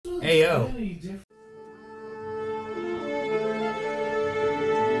Hey, yo.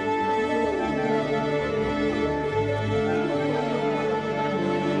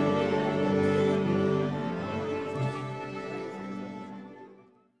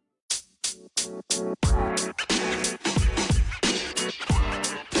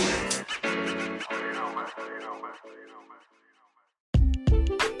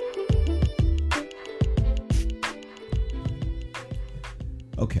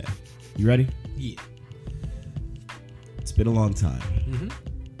 Okay, you ready? Yeah. It's been a long time.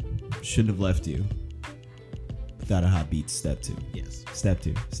 Mm-hmm. Shouldn't have left you without a hot beat. Step 2. Yes. Step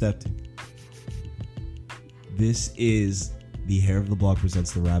 2. This is the Hair of the Blog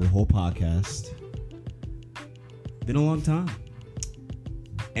presents the Rabbit Hole podcast. Been a long time.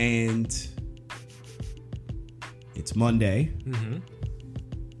 And it's Monday. Mm-hmm.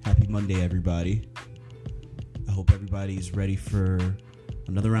 Happy Monday, everybody. I hope everybody's ready for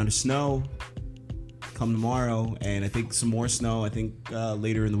another round of snow come tomorrow, and I think some more snow,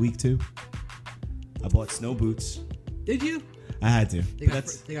 later in the week too. I bought snow boots. Did you? I had to. They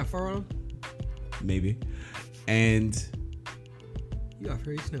got fur on them? Maybe. And You got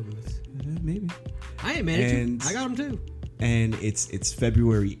furry snow boots. maybe. I ain't mad at you. I got them too. And it's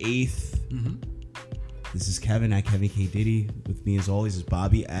February 8th. Mm-hmm. This is Kevin at Kevin K. Diddy. With me as always is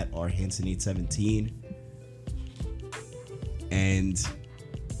Bobby at R. Hansen 817. And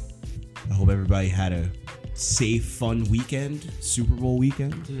I hope everybody had a safe, fun weekend, Super Bowl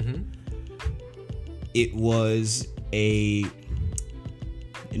weekend. Mm-hmm. It was in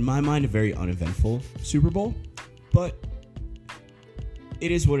my mind, a very uneventful Super Bowl, but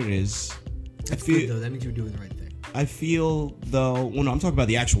it is what it is. That's good, though. That means you're doing the right thing. I feel, though, well, no, I'm talking about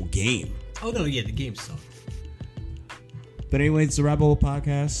the actual game. Oh, no, yeah, the game sucked. But anyway, it's the Rabbit Hole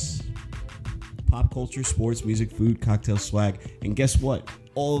podcast. Pop culture, sports, music, food, cocktail, swag. And guess what?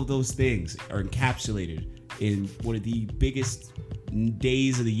 All of those things are encapsulated in one of the biggest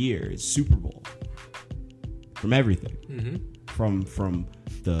days of the year. It's Super Bowl. From everything. Mm-hmm. From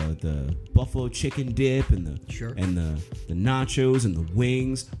the buffalo chicken dip and the nachos and the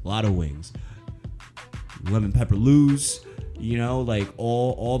wings. A lot of wings. Lemon pepper Lou's. You know, like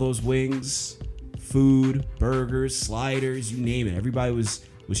all those wings. Food, burgers, sliders, you name it. Everybody was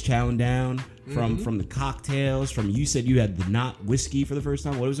chowing down from the cocktails. You said you had the Knot whiskey for the first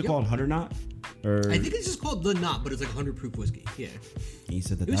time. What was it called? 100 Knot? Or I think it's just called the Knot, but it's like 100 proof whiskey. Yeah. You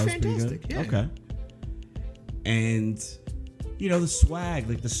said that was was pretty fantastic, good. yeah. Okay. And you know the swag,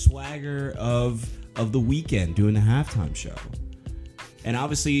 like the swagger of the weekend doing the halftime show, and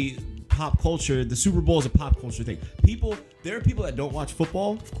obviously pop culture. The Super Bowl is a pop culture thing. There are people that don't watch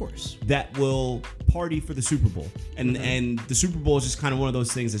football, Of course. that will party for the Super Bowl, and the Super Bowl is just kind of one of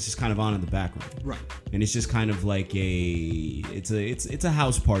those things that's just kind of on in the background, Right. and it's just kind of like it's a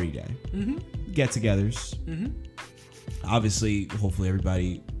house party day, get-togethers. Obviously, hopefully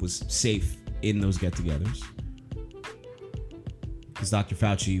everybody was safe in those get-togethers, because Dr.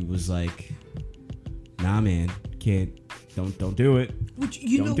 Fauci was like, "Nah, man, don't do it." Which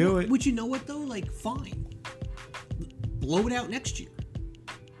you Don't know do what, it. Which you know what though? Like, fine. Blow it out next year.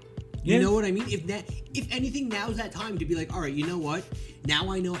 You know what I mean? If anything, now's that time to be like, all right, you know what?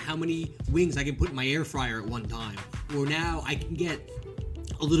 Now I know how many wings I can put in my air fryer at one time, or now I can get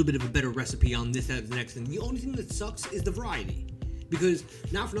a little bit of a better recipe on this, that, the next thing. The only thing that sucks is the variety, because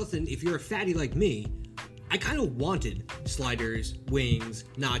not for nothing, if you're a fatty like me, I kind of wanted sliders, wings,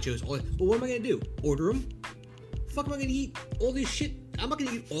 nachos. But what am I gonna do? Order them? Fuck, am I gonna eat all this shit? I'm not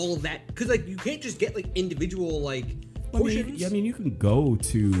gonna eat all of that, because like you can't just get like individual like portions. I mean, you can go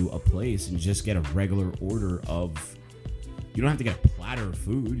to a place and just get a regular order of. You don't have to get a platter of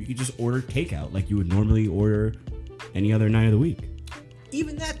food. You can just order takeout like you would normally order any other night of the week.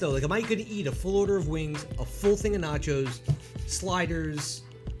 Even that though, like, am I gonna eat a full order of wings, a full thing of nachos, sliders,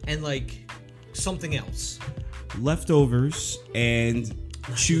 and like something else? Leftovers and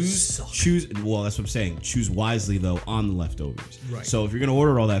choose. Well, that's what I'm saying. Choose wisely though on the leftovers. Right. So if you're gonna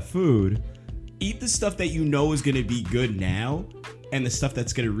order all that food, eat the stuff that you know is gonna be good now, and the stuff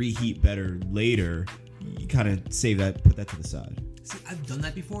that's gonna reheat better later. You kind of save that, put that to the side. See, I've done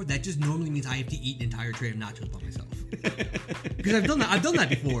that before. That just normally means I have to eat an entire tray of nachos by myself. Because I've done that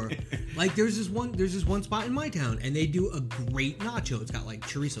before. Like there's this one spot in my town, and they do a great nacho. It's got like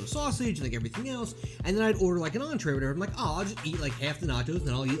chorizo sausage and like everything else. And then I'd order like an entree or whatever. I'm like, oh, I'll just eat like half the nachos,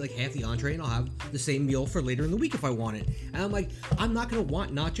 then I'll eat like half the entree, and I'll have the same meal for later in the week if I want it. And I'm like, I'm not gonna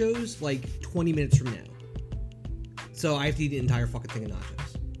want nachos like 20 minutes from now. So I have to eat the entire fucking thing of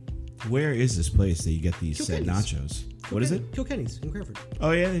nachos. Where is this place that you get these said Kilkenny's. nachos? What is it? Kilkenny's in Cranford.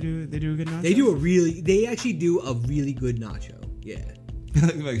 Oh yeah, they do a good nacho. They actually do a really good nacho. Yeah.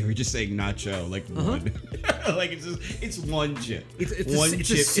 Like we're just saying nacho, like one. Like it's one chip. It's one chip.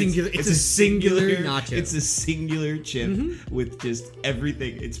 It's a singular nacho. It's a singular chip with just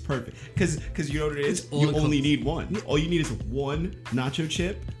everything. It's perfect. Because you know what it is? You only need one. All you need is one nacho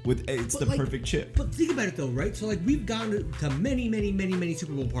chip with it's the perfect chip. But think about it though, right? So like we've gone to many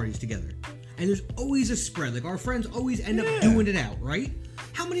Super Bowl parties together. And there's always a spread. Like our friends always end up doing it out, right?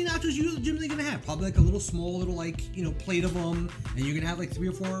 How many nachos are you generally gonna have? Probably like a little small, plate of them, and you're gonna have like 3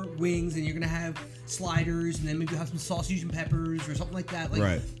 or 4 wings, and you're gonna have sliders, and then maybe have some sausage and peppers or something like that. Like,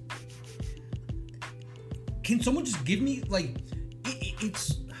 right. Can someone just give me like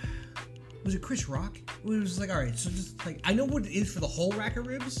it's? Was it Chris Rock? It was like, all right, so just like I know what it is for the whole rack of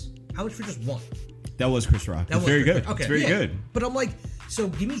ribs. How much for just one? That was Chris Rock. That was very good. Okay, it's very good. But I'm like, so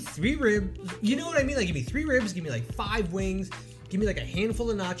give me 3 ribs. You know what I mean? Like, give me 3 ribs. Give me like 5 wings. Give me like a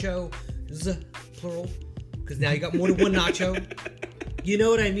handful of nacho. This is a plural, because now you got more than one nacho. You know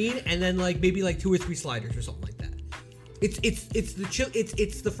what I mean? And then like maybe like 2 or 3 sliders or something like that.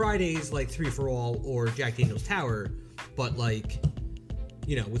 It's the Fridays like 3 for All or Jack Daniel's Tower, but like,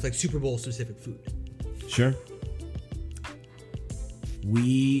 with like Super Bowl specific food. Sure.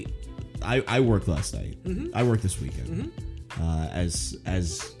 I worked last night. Mm-hmm. I worked this weekend. Mm-hmm.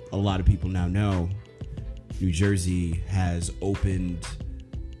 As a lot of people now know, New Jersey has opened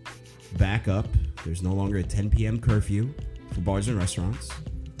back up. There's no longer a 10 p.m. curfew for bars and restaurants.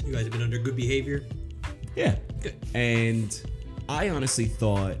 You guys have been under good behavior? Yeah. Good. And I honestly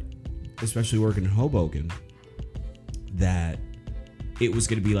thought, especially working in Hoboken, that it was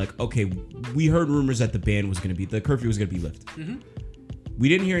going to be like, okay, we heard rumors that the curfew was going to be lifted. Mm-hmm. We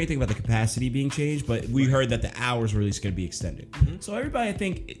didn't hear anything about the capacity being changed, but we heard that the hours were at least going to be extended. Mm-hmm. So everybody, I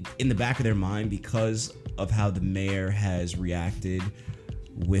think, in the back of their mind, because of how the mayor has reacted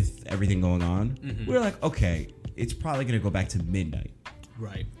with everything going on, we were like, okay, it's probably going to go back to midnight.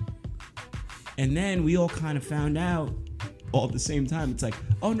 Right. And then we all kind of found out all at the same time. It's like,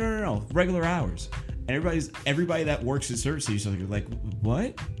 oh, no, regular hours. And everybody that works in service stations are like,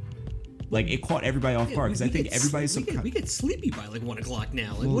 what? Like, it caught everybody off guard, because I think everybody's... We get sleepy by like 1 o'clock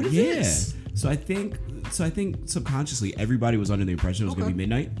now. Like, what is this? So I think subconsciously everybody was under the impression it was going to be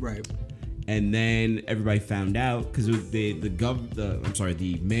midnight. Right. And then everybody found out, because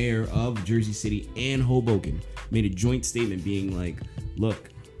the mayor of Jersey City and Hoboken made a joint statement being like, look,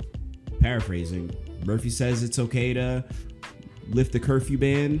 paraphrasing, Murphy says it's okay to lift the curfew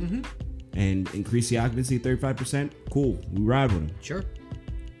ban and increase the occupancy to 35%. Cool, we ride with him. Sure.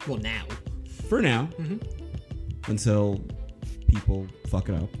 Well, now. For now. Until people fuck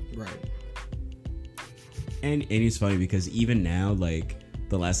it up. Right. And it's funny because even now, like,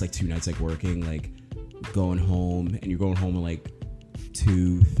 the last, like, 2 nights, like, working, like, going home, and you're going home at, like,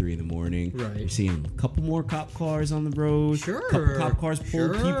 2, 3 in the morning. Right. You're seeing a couple more cop cars on the road. Sure. A couple cop cars pull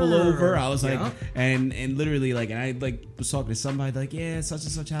people over. I was like, and literally, like, and I, like, was talking to somebody, like, yeah, such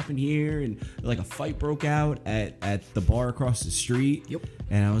and such happened here, and, like, a fight broke out at the bar across the street. Yep.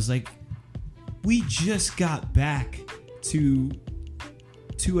 And I was like, we just got back to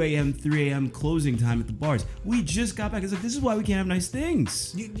 2 a.m., 3 a.m. closing time at the bars. We just got back. It's like, this is why we can't have nice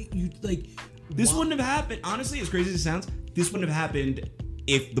things. This wouldn't have happened. Honestly, as crazy as it sounds, this wouldn't have happened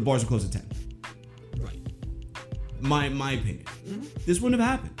if the bars were closed at 10. Right. My opinion. This wouldn't have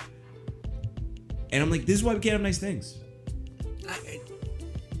happened. And I'm like, this is why we can't have nice things.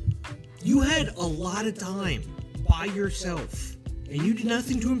 You had a lot of time by yourself, and you did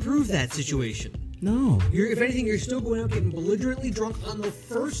nothing to improve that situation. No. If anything, you're still going out getting belligerently drunk on the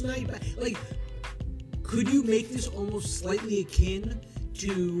first night back. Like, could you make this almost slightly akin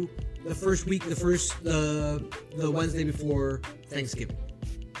to the first week, the Wednesday before Thanksgiving?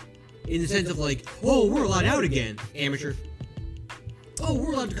 In the sense of like, oh, we're allowed out again, amateur. Oh,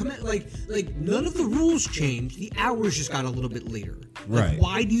 we're allowed to come out. Like none of the rules changed. The hours just got a little bit later. Like, right.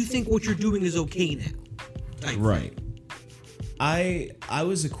 Why do you think what you're doing is okay now? Right. I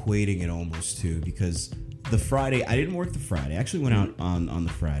was equating it almost to, because the Friday, I didn't work the Friday. I actually went out on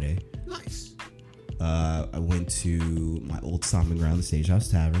the Friday. Nice. I went to my old stomping ground, the Stage House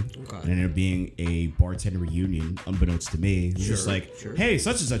Tavern. Okay. And it ended up being a bartender reunion, unbeknownst to me. It was just like, hey,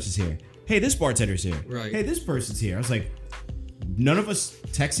 such and such is here. Hey, this bartender's here. Right. Hey, this person's here. I was like, none of us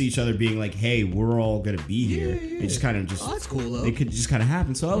text each other being like, hey, we're all going to be here. Yeah. It just kind of just... Oh, that's cool, though. It could just kind of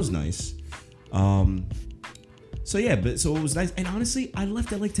happen. So that was nice. So it was nice. And honestly, I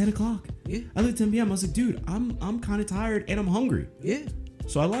left at like 10 o'clock. Yeah. I left at 10 p.m. I was like, dude, I'm kind of tired and I'm hungry. Yeah.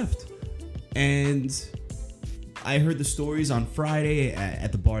 So I left. And I heard the stories on Friday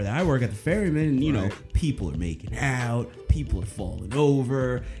at the bar that I work at, the Ferryman, and you know, people are making out, people are falling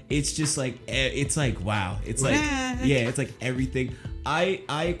over. It's just like, it's like, wow. It's like, yeah, it's like everything. I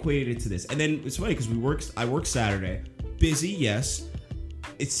equated it to this, and then it's funny because I work Saturday, busy, yes.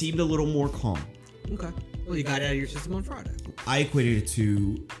 It seemed a little more calm. Okay. Well, you got it out of your system on Friday. I equated it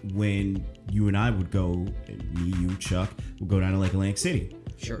to when you and I would go, me, you, Chuck, would go down to Lake Atlantic City.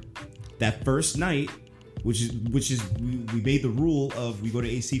 Sure. That first night, which is we made the rule of we go to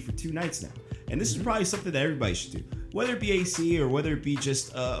AC for 2 nights now, and this is probably something that everybody should do, whether it be AC or whether it be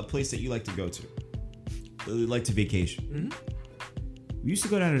just a place that you like to go to, like to vacation. We used to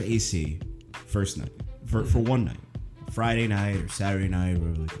go down to AC first night for one night, Friday night or Saturday night, or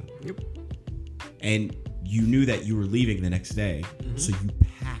whatever. Yep. And you knew that you were leaving the next day, so you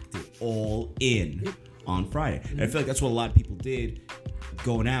packed it all in on Friday. And I feel like that's what a lot of people did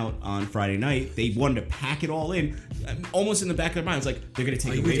going out on Friday night. They wanted to pack it all in, almost in the back of their mind. It's like they're gonna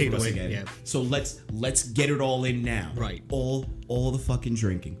take it away from us again. Yeah. So let's get it all in now. Right. All the fucking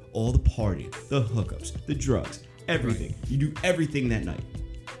drinking, all the partying, the hookups, the drugs, everything. Right. You do everything that night.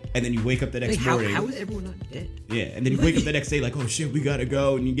 And then you wake up the next morning. How is everyone not dead? Yeah, and then you wake up the next day like, oh shit, we gotta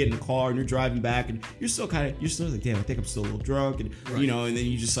go, and you get in the car and you're driving back, and you're still like, damn, I think I'm still a little drunk, and and then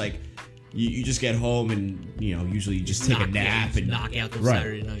you just like, you just get home and usually you just take a nap and knock out till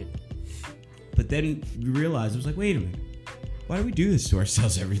Saturday night. But then you realize it was like, wait a minute, why do we do this to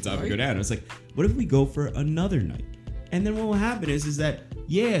ourselves every time we go down? It's like, what if we go for another night? And then what will happen is that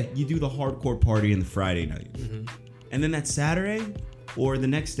you do the hardcore party on the Friday night, and then that Saturday or the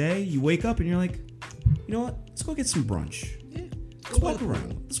next day, you wake up and you're like, you know what? Let's go get some brunch. Yeah. Let's walk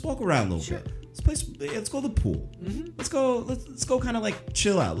around. Let's walk around a little bit. Let's go to the pool. Let's go kind of like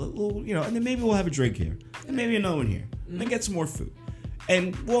chill out. And then maybe we'll have a drink here. And maybe another one here. And then get some more food.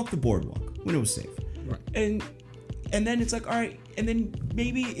 And walk the boardwalk when it was safe. Right. And then it's like, all right. And then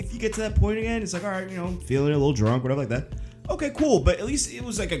maybe if you get to that point again, it's like, all right, feeling a little drunk, whatever like that. Okay, cool. But at least it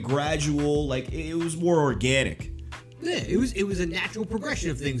was like a gradual, like it was more organic. Yeah, it was a natural progression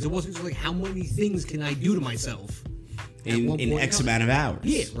of things. It wasn't just like, how many things can I do to myself in X amount of hours?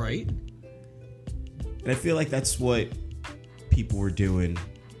 Yeah, right. And I feel like that's what people were doing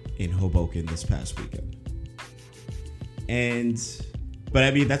in Hoboken this past weekend. But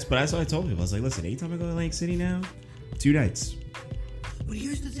I mean, that's what I told people. I was like, listen, anytime I go to Atlantic City now, 2 nights. But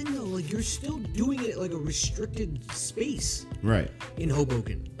here's the thing, though. Like, you're still doing it at like a restricted space, right? In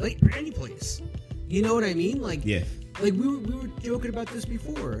Hoboken, like any place. You know what I mean? Like, yeah. Like we were joking about this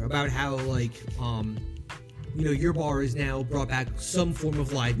before, about how like your bar has now brought back some form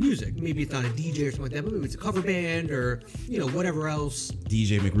of live music. Maybe it's not a DJ or something like that, but maybe it's a cover band or whatever else.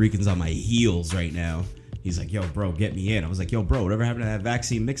 DJ McReekin's on my heels right now. He's like, yo, bro, get me in. I was like, yo, bro, whatever happened to that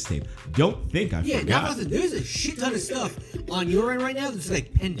Vaccine mixtape? Don't think I forgot. Yeah, nothing. There's a shit ton of stuff on your end right now that's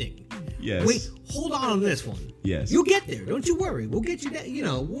like pending. Yes. Wait, hold on this one. Yes. You'll get there. Don't you worry. We'll get you that.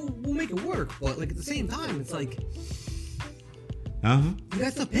 We'll make it work. But like at the same time, it's like, you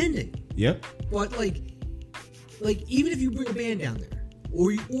got stuff pending. Yep. But like even if you bring a band down there,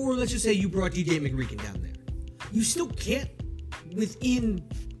 or let's just say you brought DJ McReekin down there, you still can't within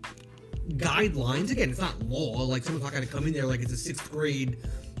guidelines. Again, it's not law. Like someone's not going to come in there like it's a 6th grade,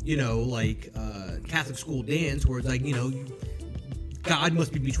 Catholic school dance where it's like God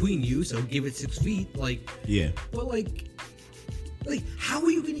must be between you, so give it 6 feet. Like, yeah. But like how are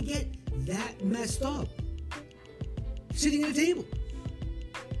you going to get that messed up sitting at a table?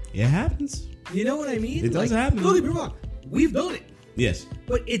 It happens. You know what I mean? It does happen. Don't get me wrong. We've done it. Yes.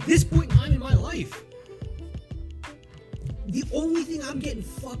 But at this point in time in my life, the only thing I'm getting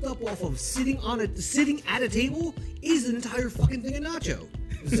fucked up off of sitting at a table is an entire fucking thing of nacho.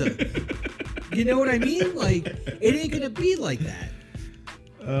 So, you know what I mean? Like, it ain't gonna be like that.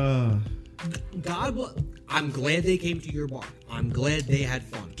 I'm glad they came to your bar. I'm glad they had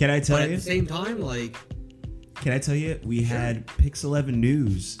fun. Can I tell you? At the same time, like, can I tell you? We had Pix 11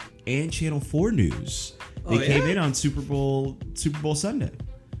 News and Channel 4 News. They came in on Super Bowl Sunday.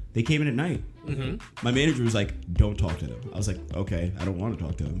 They came in at night. Mm-hmm. My manager was like, "Don't talk to them." I was like, "Okay, I don't want to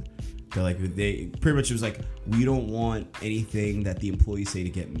talk to them." They're like, they pretty much, it was like, we don't want anything that the employees say to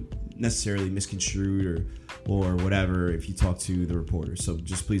get necessarily misconstrued or whatever if you talk to the reporters. So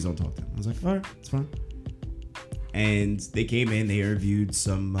just please don't talk to them. I was like, all right, it's fine. And they came in, they interviewed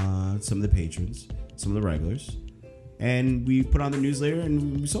some of the patrons, some of the regulars, and we put on the news later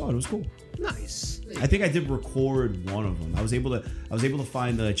and we saw it. It was cool. Nice. I think I did record one of them. I was able to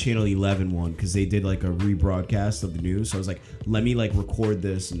find the Channel 11 one because they did like a rebroadcast of the news. So I was like, let me like record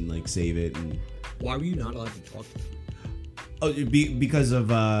this and like save it. And why were you not allowed to talk to them? Oh, because of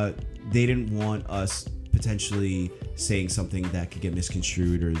they didn't want us potentially saying something that could get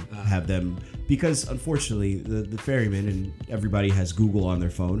misconstrued or have them, because unfortunately the ferryman, and everybody has Google on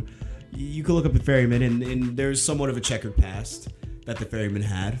their phone. You can look up the ferryman and there's somewhat of a checkered past. that the Ferryman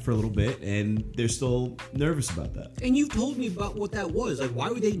had for a little bit, and they're still nervous about that. And you've told me about what that was. Like, why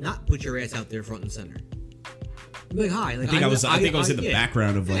would they not put your ass out there front and center? Like, hi. Like, I think I was in the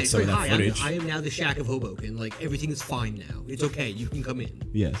background of like some of that footage. I am now the Shack of Hoboken. Like, everything is fine now. It's okay. You can come in.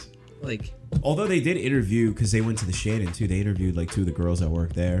 Yes. Like, although they did interview, because they went to the Shannon too. They interviewed like 2 of the girls that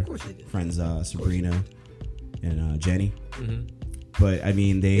work there. Of course they did. Friends Sabrina and Jenny. Mm-hmm. But I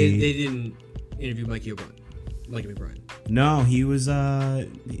mean, they didn't interview Mikey McBride. No, he was. I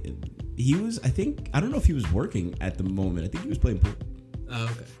think, I don't know if he was working at the moment. I think he was playing pool. Oh,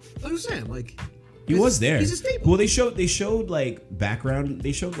 okay. I was saying, like, he was there. He's a staple. Well, they showed like background.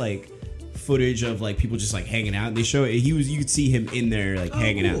 They showed like footage of like people just like hanging out. They show you could see him in there like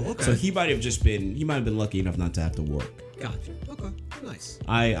hanging out. Okay. So he might have been lucky enough not to have to work. Gotcha. Okay. Nice.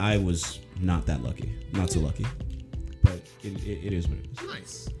 I was not that lucky. Not so lucky. But it is what it is.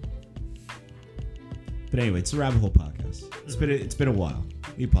 Nice. But anyway, it's a Rabbit Hole podcast. It's been a while.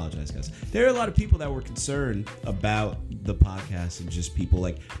 We apologize, guys. There are a lot of people that were concerned about the podcast and just people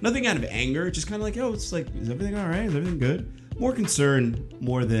like nothing out of anger, just kind of like, oh, it's like, is everything all right? Is everything good? More concerned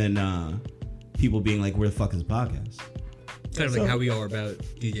more than people being like, where the fuck is the podcast? Kind of like how we are about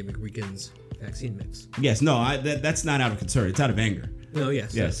DJ McRegan's vaccine mix. Yes, no, that's not out of concern. It's out of anger. No,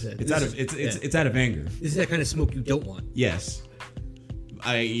 yes. It's out of anger. This is that kind of smoke you don't want. Yes.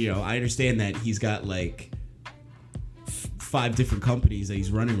 I understand that he's got like 5 different companies that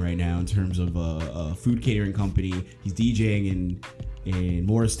he's running right now in terms of a food catering company. He's DJing in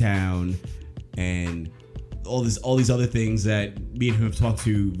Morristown and all these other things that me and him have talked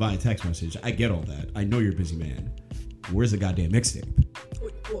to via text message. I get all that. I know you're a busy man. Where's the goddamn mixtape?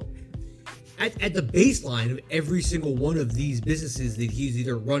 Well, at the baseline of every single one of these businesses that he's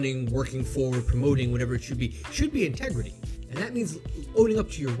either running, working for, promoting, whatever it should be integrity. And that means owning up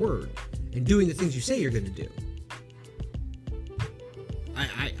to your word and doing the things you say you're going to do.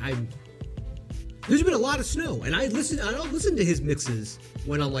 There's been a lot of snow, and I don't listen to his mixes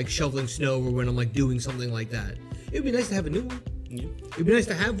when I'm like shoveling snow or when I'm like doing something like that. It'd be nice to have a new one. Yeah. It'd be nice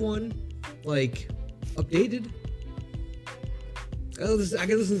to have one like updated. I gotta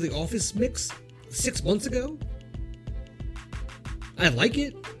listen to the Office mix 6 months ago. I like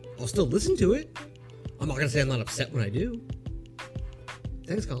it. I'll still listen to it. I'm not gonna say I'm not upset when I do.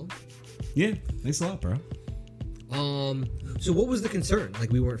 Thanks, Colin. Yeah, thanks a lot, bro. So what was the concern?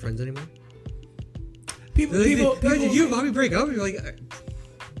 Like we weren't friends anymore? People did you and Bobby break up? You're like,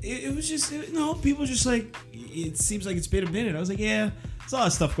 it was just people just like, it seems like it's been a minute. I was like, yeah, there's a lot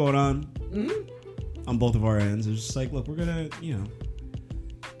of stuff going on on both of our ends. It was just like, look, we're gonna,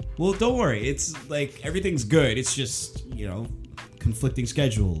 well, don't worry. It's like everything's good. It's just conflicting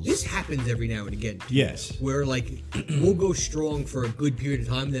schedules. This happens every now and again. Yes. Where like we'll go strong for a good period of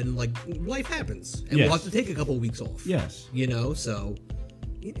time, then like life happens, and we'll have to take a couple of weeks off. Yes. So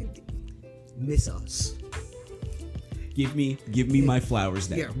miss us. Give me my flowers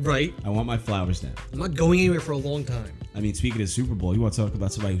now. Yeah, right. I want my flowers now. I'm not going anywhere for a long time. I mean, speaking of Super Bowl, you want to talk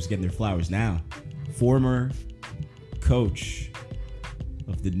about somebody who's getting their flowers now? Former coach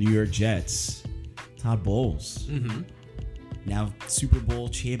of the New York Jets, Todd Bowles. Mm-hmm. Now Super Bowl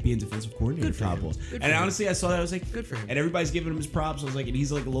champion defensive coordinator, Todd Bowles. And honestly, I saw that. I was like, good for him. And everybody's giving him his props. I was like, and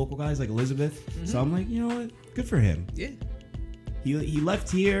he's like a local guy. He's like Elizabeth. Mm-hmm. So I'm like, you know what? Good for him. Yeah. He left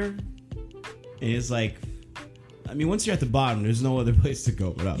here, and it's like, I mean, once you're at the bottom, there's no other place to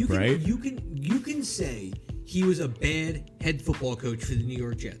go but up, right? You can say he was a bad head football coach for the New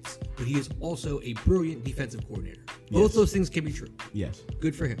York Jets, but he is also a brilliant defensive coordinator. Both those things can be true. Yes.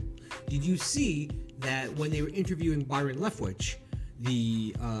 Good for him. Did you see that when they were interviewing Byron Leftwich,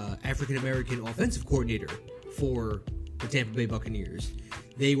 the African-American offensive coordinator for the Tampa Bay Buccaneers,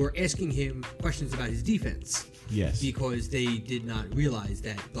 they were asking him questions about his defense. Yes. Because they did not realize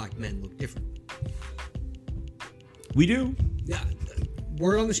that black men look different. We do. Yeah.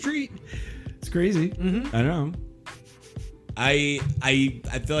 Word on the street. It's crazy. Mm-hmm. I know. I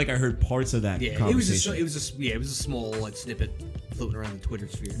feel like I heard parts of that conversation. It was a small like snippet floating around the Twitter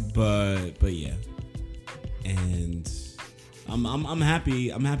sphere. But yeah. And I'm happy.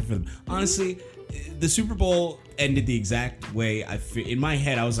 I'm happy for them. Honestly, the Super Bowl ended the exact way in my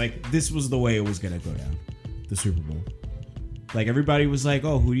head. I was like, this was the way it was gonna go down. The Super Bowl. Like everybody was like,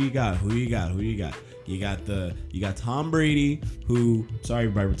 oh, who do you got? Who do you got? Who do you got? You got Tom Brady, who, sorry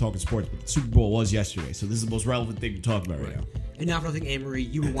everybody, we're talking sports, but the Super Bowl was yesterday, so this is the most relevant thing to talk about right now. And now for nothing, Anne-Marie,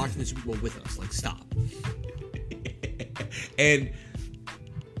 you were watching the Super Bowl with us. Like, stop. And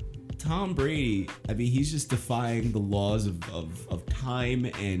Tom Brady, I mean, he's just defying the laws of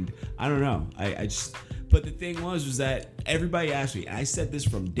time, and I don't know. I just, but the thing was that everybody asked me, and I said this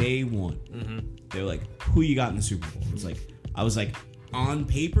from day one. Mm-hmm. They were like, who you got in the Super Bowl? It was like, I was like, on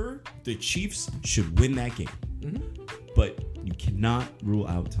paper, the Chiefs should win that game. Mm-hmm. But you cannot rule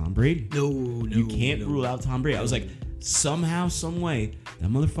out Tom Brady. No. You can't rule out Tom Brady. I was like, somehow, some way, that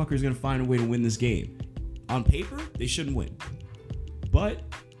motherfucker is going to find a way to win this game. On paper, they shouldn't win. But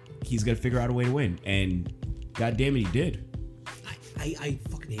he's going to figure out a way to win. And God damn it, he did. I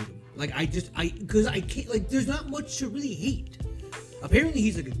fucking hate him. Like, because I can't, like, there's not much to really hate. Apparently,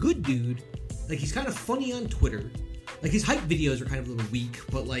 he's like a good dude. Like, he's kind of funny on Twitter. Like, his hype videos are kind of a little weak,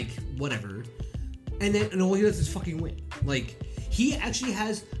 but, like, whatever. And all he does is fucking win. Like, he actually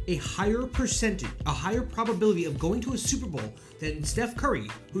has a higher percentage, a higher probability of going to a Super Bowl than Steph Curry,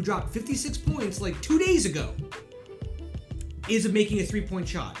 who dropped 56 points, like, 2 days ago, is of making a 3-point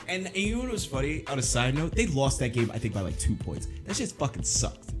shot. And you know what was funny? On a side note, they lost that game, I think, by, like, 2 points. That shit fucking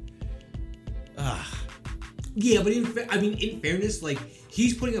sucked. Yeah, but in fairness, like,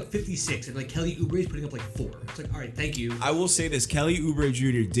 he's putting up 56, and like Kelly Oubre is putting up like 4. It's like, all right, thank you. I will say this: Kelly Oubre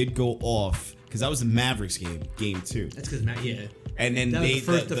Jr. did go off because that was the Mavericks game 2. That's because yeah. And then the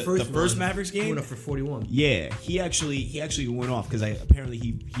first Mavericks game went up for 41. Yeah, he actually went off because apparently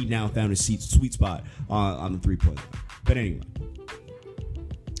he now found his sweet spot on the 3-point line. But anyway,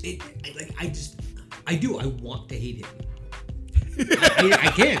 I want to hate him.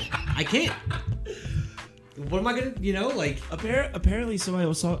 I can't. What am I gonna, like? Apparently, somebody I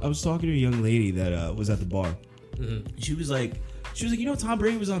was talking to a young lady that was at the bar. Mm-hmm. She was like, Tom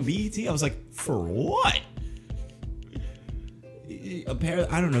Brady was on BET. I was like, for what? Apparently,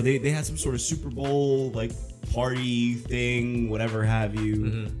 I don't know. They had some sort of Super Bowl like party thing, whatever have you.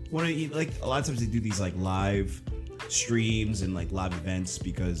 Mm-hmm. Like a lot of times they do these like live streams and like live events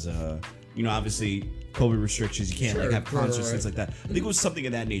because obviously COVID restrictions. You can't like have concerts, things like that. I think it was something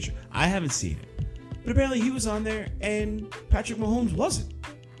of that nature. I haven't seen it. But apparently he was on there and Patrick Mahomes wasn't.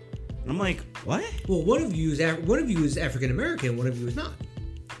 And I'm like, what? Well, one of you is African American, one of you is not.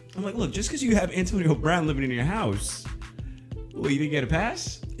 I'm like, look, just because you have Antonio Brown living in your house, well, you didn't get a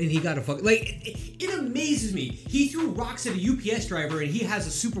pass? And he got a fucking... Like, it amazes me. He threw rocks at a UPS driver and he has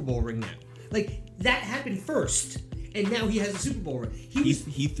a Super Bowl ring now. Like, that happened first. And now he has a Super Bowl ring.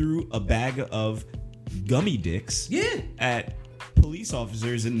 He threw a bag of gummy dicks at police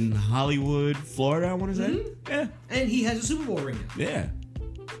officers in Hollywood, Florida, I want to say. Mm-hmm. Yeah. And he has a Super Bowl ring now. Yeah.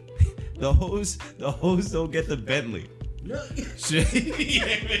 The hose don't get the Bentley. No. Yeah,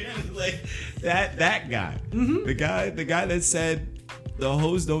 man. Like that guy. Mm-hmm. The guy that said the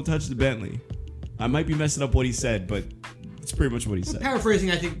hose don't touch the Bentley. I might be messing up what he said, but it's pretty much what he said.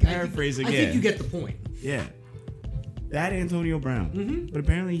 Paraphrasing, I think you get the point. Yeah. That Antonio Brown. Mm-hmm. But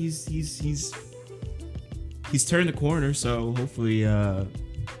apparently he's turned the corner, so hopefully we'll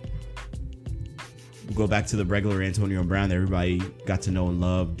go back to the regular Antonio Brown that everybody got to know and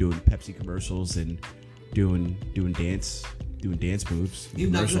love, doing Pepsi commercials and doing dance moves.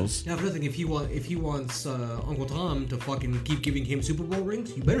 Commercials. Now, for nothing, if he wants Uncle Tom to fucking keep giving him Super Bowl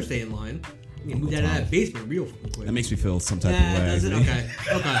rings, you better stay in line. You can move that out of that basement real fucking quick. That makes me feel some type of way. Does it? Okay.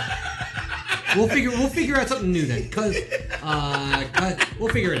 We'll figure out something new then, cause we'll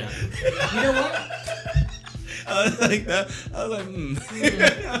figure it out. You know what? I was like that. I was like,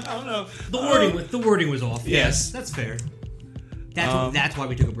 I don't know. The wording was off. Yes, that's fair. That's why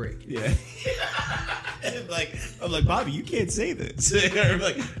we took a break. Yeah. I'm like, Bobby, you can't say this.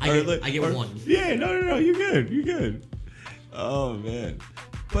 I get one. Yeah, no, you're good. Oh man,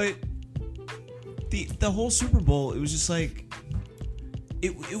 but the whole Super Bowl, it was just like,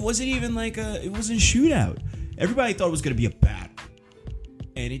 it wasn't even like it wasn't a shootout. Everybody thought it was gonna be a battle,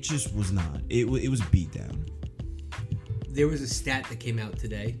 and it just was not. It was a beatdown. There was a stat that came out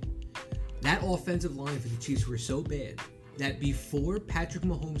today. That offensive line for the Chiefs were so bad that before Patrick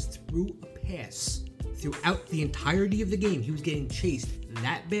Mahomes threw a pass throughout the entirety of the game, he was getting chased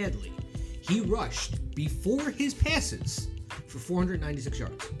that badly. He rushed before his passes for 496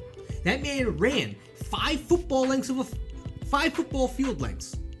 yards. That man ran 5 football field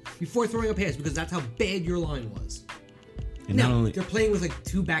lengths before throwing a pass because that's how bad your line was. And now they're playing with like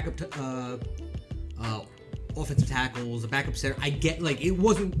 2 backup offensive tackles, a backup center. I get that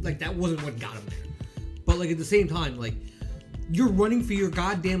wasn't what got him there. But like at the same time, like you're running for your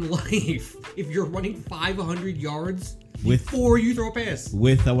goddamn life if you're running 500 yards before you throw a pass.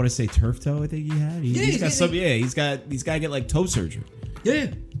 With I want to say turf toe, I think he had. He's got to get like toe surgery.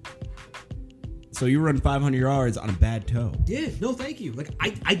 Yeah. So you run 500 yards on a bad toe. Yeah, no thank you. Like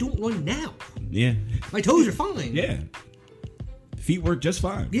I don't run now. Yeah. My toes are fine. Yeah. Feet work just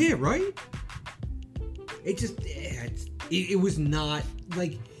fine. Yeah, right? It just, it was not,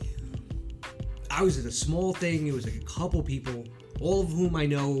 like, I was at a small thing, it was like a couple people, all of whom I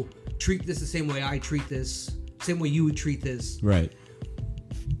know treat this the same way I treat this, same way you would treat this. Right.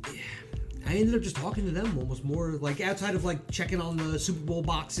 I ended up just talking to them almost more like outside of like checking on the Super Bowl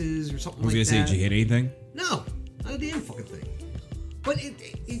boxes or something like that. I was gonna say, did you hit anything? No, not a damn fucking thing. But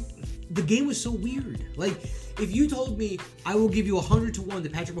the game was so weird. Like, if you told me I will give you 100 to 1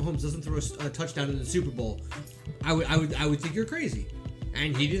 that Patrick Mahomes doesn't throw a touchdown in the Super Bowl, I would think you're crazy.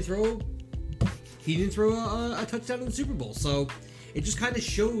 And he didn't throw a touchdown in the Super Bowl. So it just kind of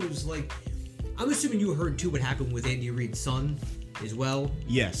shows, like, I'm assuming you heard too what happened with Andy Reid's son as well.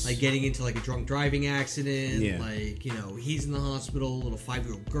 Yes. Like getting into like a drunk driving accident. Yeah. Like, you know, he's in the hospital, little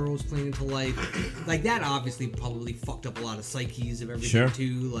 5-year-old girl's clinging to life. Like that obviously probably fucked up a lot of psyches of everything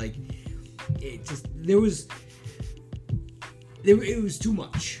too. Like it just it was too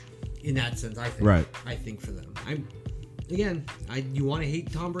much in that sense, I think. Right. I think for them. You want to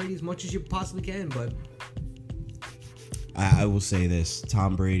hate Tom Brady as much as you possibly can, but I will say this: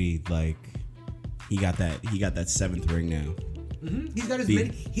 Tom Brady, like, he got that 7th ring now. Mm-hmm. He's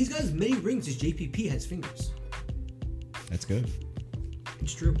got as many rings as JPP has fingers. That's good.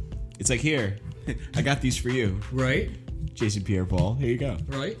 It's true. It's like, here, I got these for you, right? Jason Pierre-Paul. Here you go.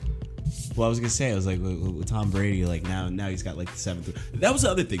 Right. Well, I was gonna say, I was like, with Tom Brady, like now he's got like the 7th. That was the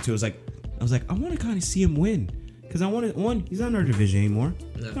other thing too. I was like, I want to kind of see him win because he's not in our division anymore.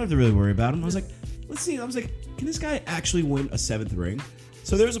 No. Don't have to really worry about him. I was like, let's see. I was like, can this guy actually win a 7th ring?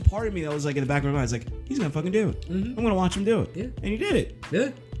 So there was a part of me that was like in the back of my mind, I was like, he's gonna fucking do it. Mm-hmm. I'm gonna watch him do it. Yeah. And he did it.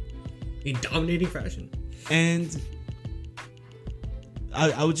 Yeah. In dominating fashion. And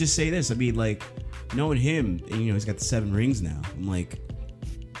I would just say this. I mean, like, knowing him, and, you know, he's got the 7 rings now. I'm like,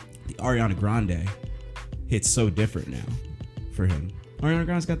 the Ariana Grande hits so different now for him. Ariana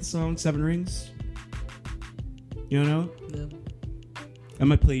Grande's got the song 7 Rings. You don't know? No. I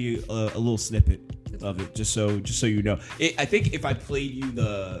might play you a little snippet of it, just so you know. I think if I played you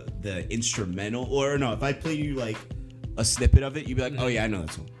the instrumental, or no, if I played you like a snippet of it, you'd be like, oh yeah, I know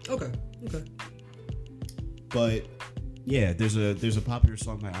that song. Okay. But yeah, there's a popular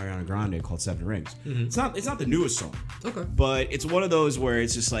song by Ariana Grande called 7 Rings. Mm-hmm. It's not the newest song. Okay. But it's one of those where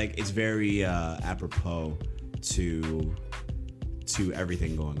it's just like it's very apropos to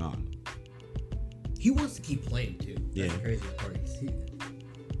everything going on. He wants to keep playing too. That's the craziest part.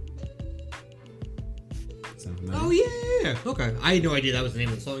 Oh yeah. Okay. I had no idea that was the name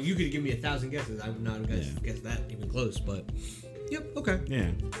of the song. You could give me 1,000 guesses. I would not have guessed that even close. But yep. Okay.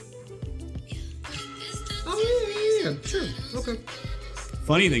 Yeah. Oh yeah. Sure. Okay.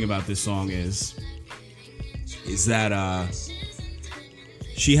 Funny thing about this song is that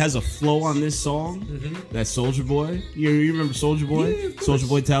she has a flow on this song. Mm-hmm. That Soulja Boy. You remember Soulja Boy? Yeah, Soulja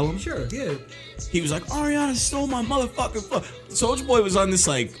Boy Tell Him? Sure. Yeah. He was like, Ariana stole my motherfucking flow. Soulja Boy was on this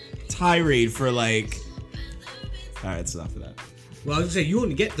like tirade for like. All right, it's enough of that. Well, I was gonna say you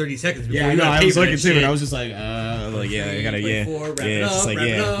only get 30 seconds. Before Yeah, you no, I was looking too, and I was just like, I gotta, it's just like,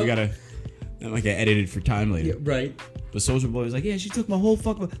 we gotta. I'm like, get edited for time later. Yeah, right. But Soulja Boy was like, she took my whole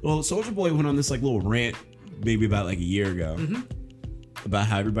fucking. Well, Soulja Boy went on this like little rant, maybe about like a year ago, about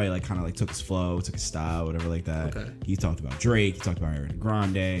how everybody like kind of like took his flow, took his style, whatever like that. Okay. He talked about Drake. He talked about Ariana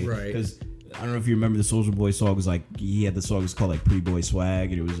Grande. Right. Because I don't know if you remember the Soulja Boy song was like he had the song was called like Pre-Boy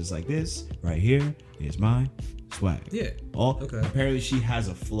Swag, and it was just like this right here is my swag. Yeah. Apparently she has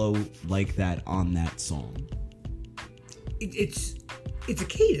a flow like that on that song. It's a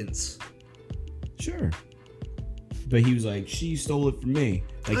cadence. Sure. But he was like, she stole it from me.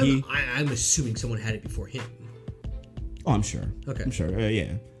 Like I'm assuming someone had it before him. Oh, I'm sure. Okay. I'm sure.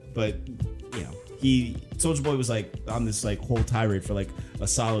 Yeah. But you know, Soulja Boy was like on this like whole tirade for like a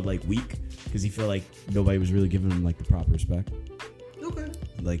solid like week because he felt like nobody was really giving him like the proper respect. Okay.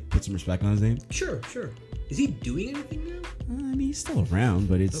 Like put some respect on his name. Sure. Is he doing anything now? I mean, he's still around,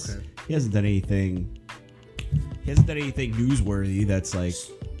 but it's okay. He hasn't done anything. He hasn't done anything newsworthy that's like.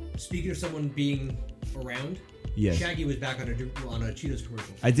 Speaking of someone being around, yes. Shaggy was back on a Cheetos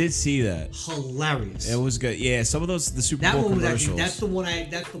commercial. I did see that. Hilarious. It was good. Yeah, some of the Super Bowl commercials. That's the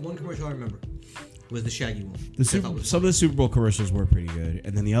one commercial I remember. Was the Shaggy one. Some of the Super Bowl commercials were pretty good,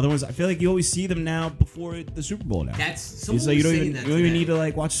 and then the other ones, I feel like you always see them now before the Super Bowl. Now that's someone like you don't even need to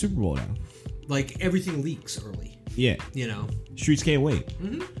like watch Super Bowl now. Like everything leaks early. Yeah, you know, streets can't wait.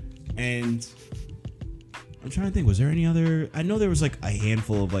 Mm-hmm. And I'm trying to think, was there any other? I know there was like a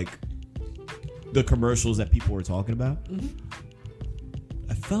handful of like the commercials that people were talking about. Mm-hmm.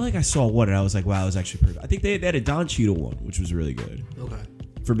 I felt like I saw one, and I was like, wow, it was actually perfect. I think they had a Don Cheadle one, which was really good. Okay.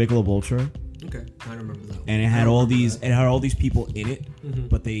 For Michelob Ultra. Okay, I don't remember that one. And it had all these people in it,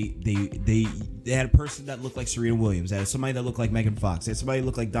 but they had a person that looked like Serena Williams, they had somebody that looked like Megan Fox, they had somebody that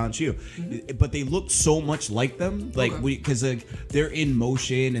looked like Don Cheadle, but they looked so much like them, like because they're in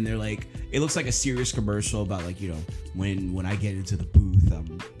motion and they're like, it looks like a serious commercial about like, you know, when I get into the booth,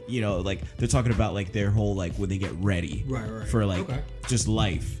 you know, like they're talking about like their whole like when they get ready for like just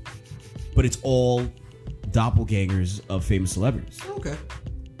life, but it's all doppelgangers of famous celebrities. Okay.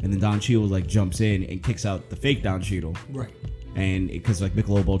 And then Don Cheadle like jumps in and kicks out the fake Don Cheadle. Right. And because like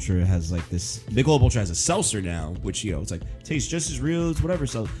Michelob Ultra has like this, Michelob Ultra has a seltzer now, which, you know, it's like tastes just as real as whatever.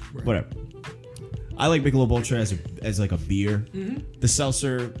 So whatever. I like Michelob Ultra as like a beer. The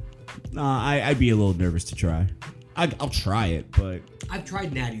seltzer, I'd be a little nervous to try. I'll try it, but I've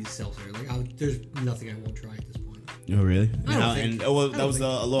tried Natty's seltzer. Like there's nothing I won't try at this point. Oh really? That was the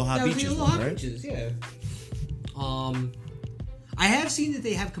Aloha Beaches one, right? Beaches, yeah. I have seen that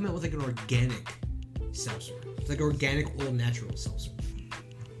they have come out with like an organic seltzer. It's like organic, all natural seltzer.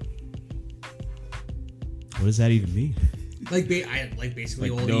 What does that even mean? Like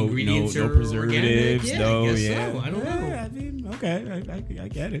basically like all the ingredients no are preservatives, organic. no, I guess so. I don't know. I mean, okay, I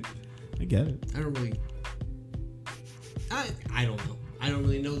get it. I get it. I don't really. I don't know. I don't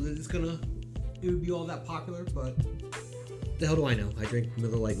really know that it would be all that popular, but the hell do I know? I drink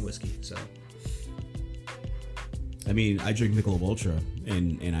Miller Lite and whiskey, so. I mean, I drink Michelob Ultra,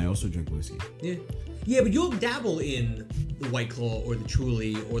 and I also drink whiskey. Yeah, but you'll dabble in the White Claw or the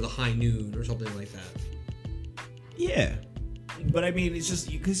Truly or the High Noon or something like that. Yeah, but I mean, it's just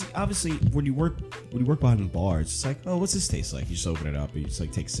because obviously when you work behind the bar, it's just like, oh, what's this taste like? You just open it up and you just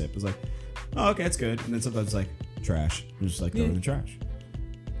like take a sip. It's like, oh, okay, it's good. And then sometimes it's like trash. You just like throw it in the trash.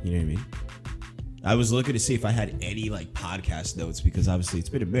 You know what I mean? I was looking to see if I had any like podcast notes because obviously it's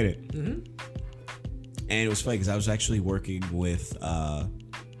been a minute. And it was funny because I was actually working with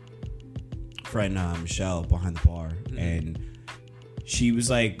friend Michelle behind the bar, and she was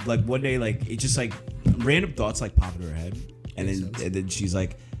like one day like it just like random thoughts like pop in her head, and then she was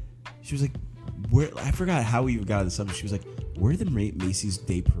like, where, I forgot how we even got on the subject. She was like, where did the Macy's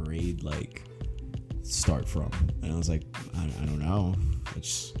Day Parade like start from? And I was like, I don't know. I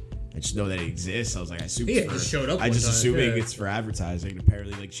just know that it exists. I was like, I assume it just showed up. I just assuming it's for advertising. And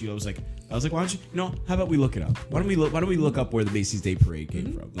apparently, like she was like, I was like, why don't you? You know, how about we look it up? Why don't we look up where the Macy's Day Parade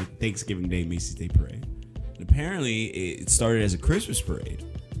came from? Like Thanksgiving Day Macy's Day Parade. And apparently, it started as a Christmas parade.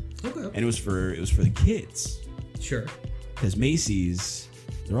 Okay. And it was for the kids. Sure. Because Macy's,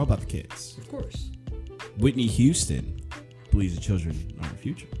 they're all about the kids. Of course. Whitney Houston believes the children are our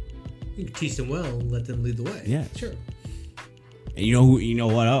future. You can teach them well and let them lead the way. Yeah. Sure. And you know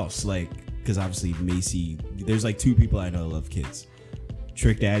what else? Like, because obviously Macy, there's like two people I know that love kids.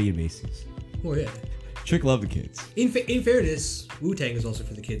 Trick Daddy and Macy's. Oh, yeah. Trick love the kids. In fairness, Wu-Tang is also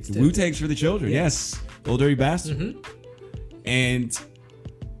for the kids, too. Wu-Tang's for the children, yes. Old Dirty Bastard. And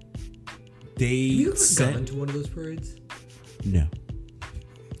they have you ever gone to one of those parades? No.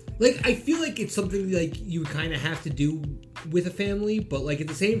 Like, I feel like it's something like you kind of have to do with a family, but like at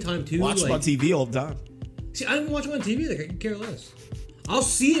the same time, too. Watch them on TV all the time. See, I don't even watch them on TV. Like, I can care less. I'll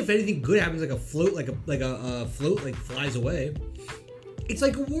see if anything good happens, like a float, like a float, like flies away. It's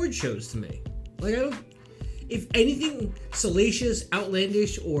like award shows to me. Like, I don't. If anything salacious,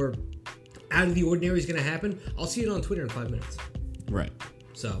 outlandish, or out of the ordinary is going to happen, I'll see it on Twitter in 5 minutes. Right.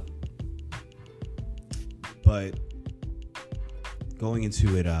 So. But going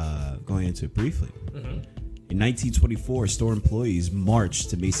into it briefly. In 1924, store employees marched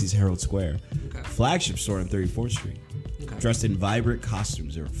to Macy's Herald Square, flagship store on 34th Street. Dressed in vibrant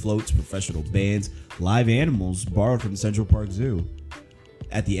costumes, there were floats, professional bands, live animals borrowed from the Central Park Zoo.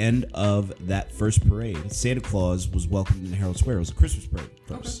 At the end of that first parade, Santa Claus was welcomed in Herald Square. It was a Christmas parade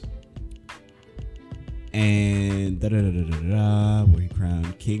first. And where he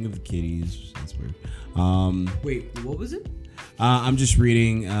crowned King of the Kitties. That's weird. Wait, what was it? I'm just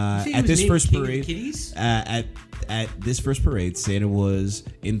reading. At this first parade, at this first parade, Santa was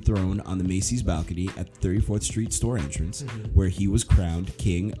enthroned on the Macy's balcony at the 34th Street store entrance, where he was crowned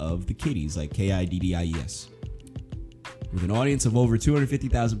King of the Kitties, like Kiddies. With an audience of over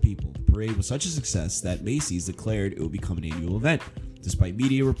 250,000 people, the parade was such a success that Macy's declared it would become an annual event, despite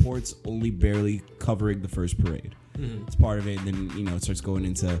media reports only barely covering the first parade. It's part of it, and then it starts going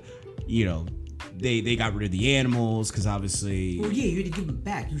into, they got rid of the animals because obviously. Well, yeah, you had to give them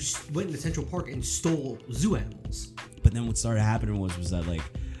back. You went into Central Park and stole zoo animals. But then what started happening was that like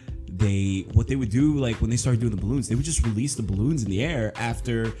what they would do, like when they started doing the balloons, they would just release the balloons in the air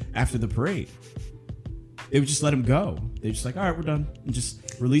after the parade. They would just let them go. They're just like, all right, we're done, and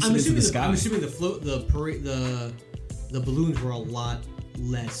just release them into the sky. I'm assuming the parade, the balloons were a lot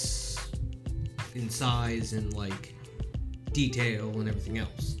less in size and like detail and everything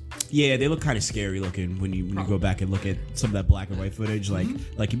else. Yeah, they look kind of scary looking when you go back and look at some of that black and white footage, like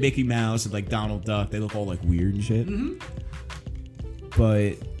Mickey Mouse and like Donald Duck. They look all like weird and shit.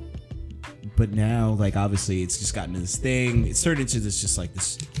 But now, like, obviously, it's just gotten to this thing. It's turned into this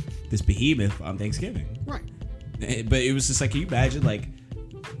behemoth on Thanksgiving. Right. But it was just like, can you imagine like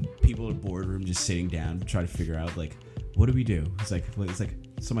people in a boardroom just sitting down trying to figure out like, what do we do? It's like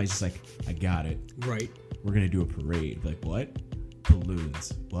somebody's just like, I got it. Right. We're gonna do a parade. Like, what?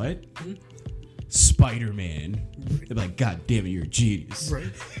 Balloons. What? Spider-Man. They're like, God damn it, you're a genius.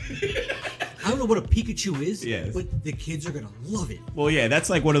 Right. I don't know what a Pikachu is, yes, but the kids are gonna love it. Well, yeah, that's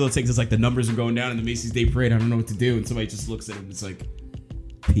like one of those things. It's like the numbers are going down in the Macy's Day Parade. I don't know what to do, and somebody just looks at him. And it's like,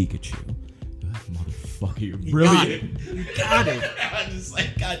 Pikachu, motherfucker, you're brilliant. You got it. I'm just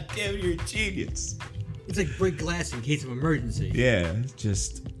like, God damn it, you're a genius. It's like break glass in case of emergency. Yeah,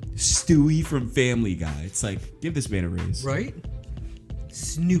 just Stewie from Family Guy. It's like, give this man a raise. Right?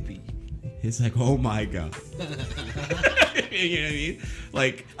 Snoopy. It's like, oh my God. You know what I mean?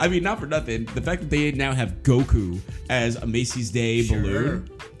 Like, I mean, not for nothing. The fact that they now have Goku as a Macy's Day balloon.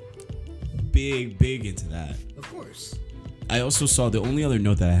 Big into that. Of course. I also saw, the only other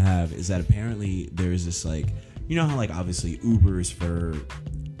note that I have is that apparently there's this, like, you know how, like, obviously Uber is for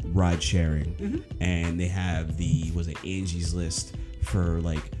ride sharing, and they have the, was it Angie's List for,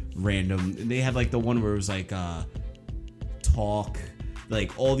 like, random, they have, like, the one where it was, like, Talk,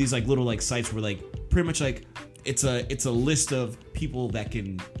 like, all these, like, little, like, sites where, like, pretty much, like, it's a list of people that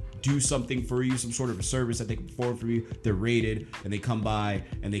can do something for you, some sort of a service that they can perform for you. They're rated, and they come by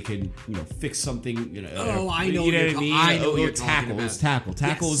and they can, you know, fix something. You know, I know. You know what I mean? I know what you're talking about. It's Tackle.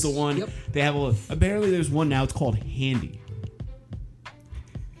 Tackle Yes. is the one. Yep. They have apparently there's one now. It's called Handy.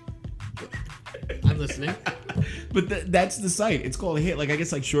 I'm listening. But that's the site. It's called like, I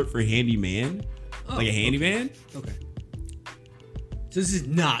guess, like, short for handyman, like a handyman. Okay. So this is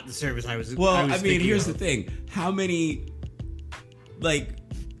not the service I was. Well, I mean, here's of. the thing. How many, like,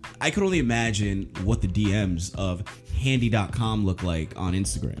 I could only imagine what the DMs of handy.com look like on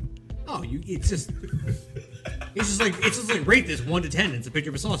Instagram. Oh, it's just like rate this 1 to 10. It's a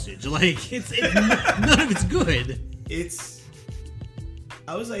picture of a sausage. Like it's none of it's good.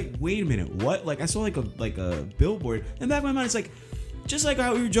 I was like, wait a minute, what? Like, I saw like a billboard. In the back of my mind, it's like, just like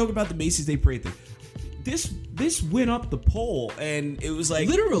how we were joking about the Macy's Day Parade thing. This went up the pole, and it was like,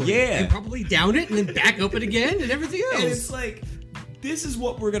 literally, yeah, and probably down it and then back up it again and everything else. And it's like, this is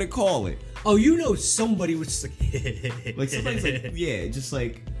what we're gonna call it. Oh, you know, somebody was just like, somebody's like, yeah, just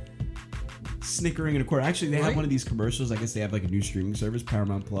like snickering in a corner. Actually, they have one of these commercials. I guess they have like a new streaming service,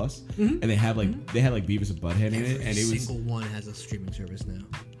 Paramount Plus, and they have like they had like Beavis and Butthead in it, and it was single one has a streaming service now.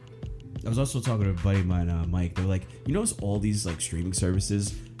 I was also talking to a buddy of mine, Mike. They're like, you notice all these like streaming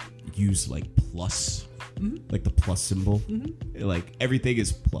services use like plus, like the plus symbol. Like everything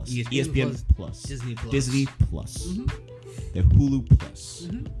is plus. ESPN plus, Disney Plus, Disney Plus. They have Hulu Plus.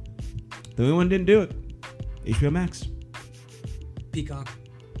 The only one didn't do it. HBO Max, Peacock,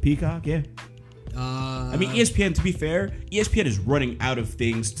 yeah. I mean, ESPN. To be fair, ESPN is running out of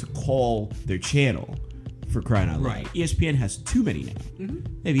things to call their channel. For crying out loud. Right. ESPN has too many now.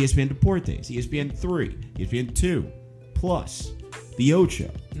 They have ESPN Deportes, ESPN 3, ESPN 2, Plus, The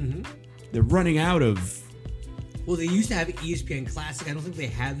Ocho. They're running out of... Well, they used to have ESPN Classic. I don't think they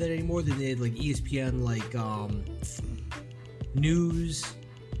have that anymore. They had like ESPN like news.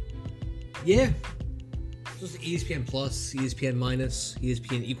 Yeah. So it's ESPN Plus, ESPN minus,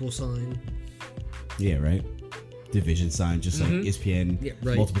 ESPN equal sign. Yeah, right? Division sign, just like ESPN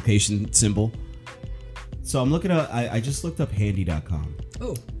multiplication symbol. So I'm looking up. I just looked up handy.com.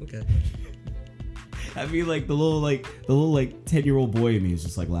 Oh, okay. I mean, like the little 10-year-old boy in me is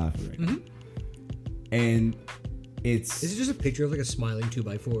just like laughing right now. And it's... Is it just a picture of like a smiling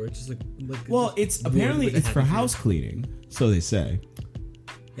 2x4? It's just like well, it's apparently it's for house cleaning, so they say.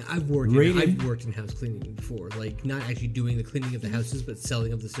 Yeah, I've worked in house cleaning before, like not actually doing the cleaning of the houses, but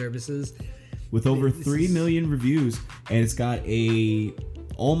selling of the services. With over 3 million reviews, and it's got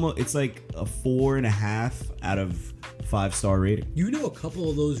it's like a 4.5 out of 5-star rating. You know, a couple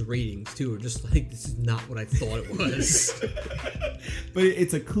of those ratings too are just like, this is not what I thought it was. But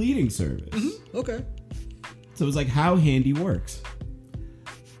it's a cleaning service. Okay. So it's like how Handy works.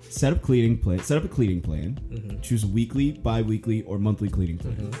 Set up a cleaning plan. Choose a weekly, bi-weekly, or monthly cleaning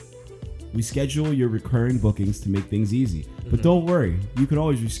plan. We schedule your recurring bookings to make things easy. But don't worry, you can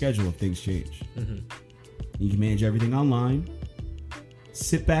always reschedule if things change. You can manage everything online.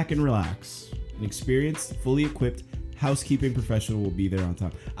 Sit back and relax and experience the fully equipped housekeeping professional will be there on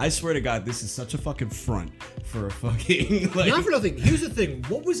time. I swear to God, this is such a fucking front for a fucking like. Not for nothing. Here's the thing.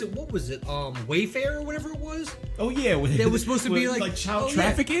 What was it? Wayfair or whatever it was. Oh yeah, that was supposed to be like child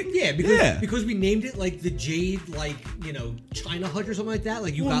trafficking. Yeah, because we named it like the Jade, like China Hut or something like that.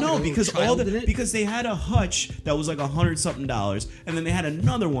 Like because they had a hutch that was like $100-something, and then they had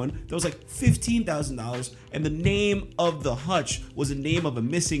another one that was like $15,000, and the name of the hutch was the name of a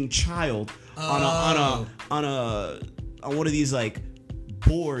missing child on one of these like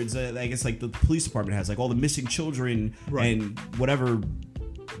boards. I guess like the police department has like all the missing children and whatever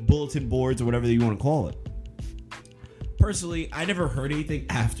bulletin boards or whatever you want to call it. Personally, I never heard anything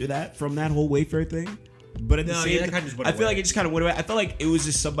after that from that whole Wayfair thing. But at the same time, I feel like it just kind of went away. I felt like it was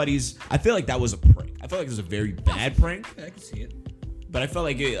just somebody's. I feel like that was a prank. I felt like it was a very bad prank. Yeah, I can see it. But I felt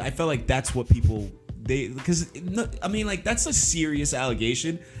like that's what people that's a serious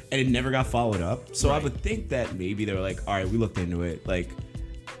allegation and it never got followed up. So I would think that maybe they were like, all right, we looked into it. Like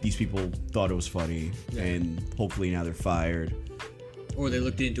these people thought it was funny and hopefully now they're fired. Or they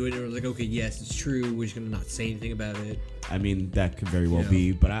looked into it and were like, okay, yes, it's true. We're just gonna not say anything about it. I mean, that could very well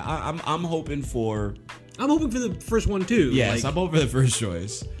be, but I'm hoping for. I'm hoping for the first one too. Yes, I'm hoping for the first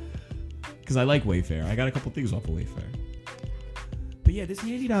choice because I like Wayfair. I got a couple things off of Wayfair. But yeah, this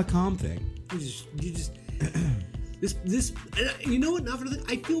Handy.com thing. This you know what? Not for nothing.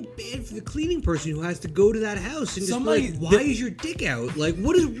 I feel bad for the cleaning person who has to go to that house and just like, why is your dick out? Like,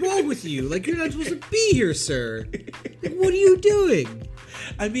 what is wrong with you? Like, you're not supposed to be here, sir. Like, what are you doing?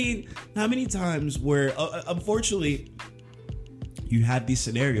 I mean, how many times where, unfortunately, you have these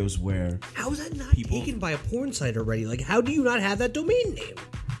scenarios where how is that not taken by a porn site already? Like, how do you not have that domain name?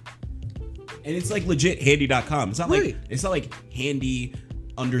 And it's like legit Handy.com. It's not like Handy_1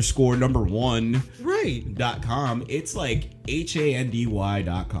 .com. It's like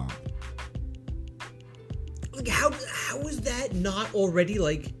HANDY.com. Like how is that not already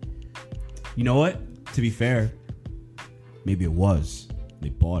like? You know what? To be fair, maybe it was. They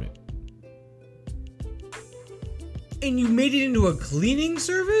bought it. And you made it into a cleaning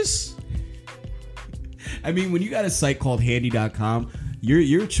service? I mean, when you got a site called Handy.com,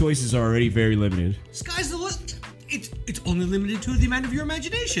 your choices are already very limited. Sky's the limit. It's only limited to the amount of your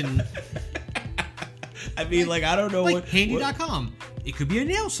imagination. I mean, like I don't know what Handy.com. It could be a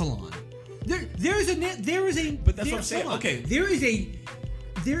nail salon. There is a. But that's what I'm saying. Okay, there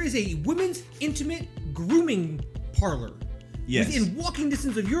is a women's intimate grooming parlor. Yes. Within walking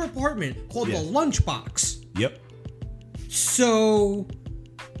distance of your apartment called the Lunchbox. Yep. So.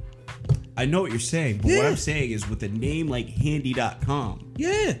 I know what you're saying, but what I'm saying is with a name like Handy.com.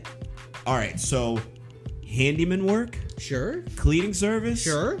 Yeah. All right, so handyman work? Sure. Cleaning service?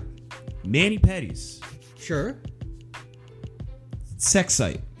 Sure. Mani-pedis? Sure. Sex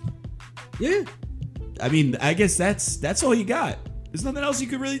site? Yeah. I mean, I guess that's all you got. There's nothing else you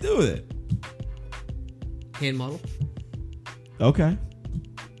could really do with it. Hand model? Okay.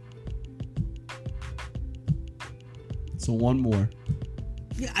 So one more.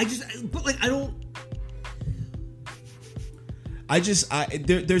 Yeah,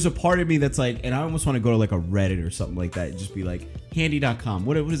 there's a part of me that's like, and I almost want to go to like a Reddit or something like that and just be like, Handy.com.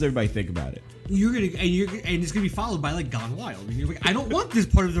 What does everybody think about it? And it's gonna be followed by like Gone Wild. And you're like, I don't want this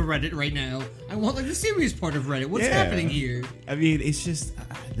part of the Reddit right now. I want like the serious part of Reddit. What's happening here? I mean, it's just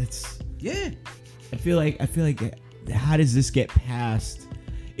that's. Yeah. I feel like how does this get past?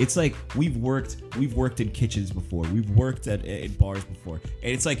 It's like we've worked in kitchens before. We've worked at bars before.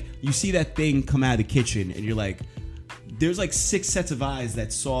 And it's like you see that thing come out of the kitchen and you're like, there's like 6 sets of eyes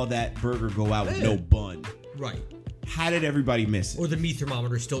that saw that burger go out with no bun. Right. How did everybody miss it? Or the meat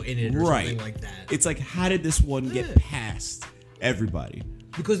thermometer still in it or something like that. It's like, how did this one get past everybody?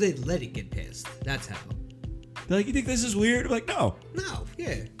 Because they let it get past. That's how. They're like, you think this is weird? I'm like, no. No,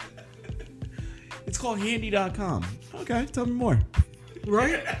 yeah. It's called Handy.com. Okay, tell me more.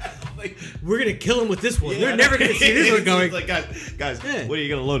 Right? Like, we're going to kill them with this one. They're never going to see this one going. Like, guys, when are you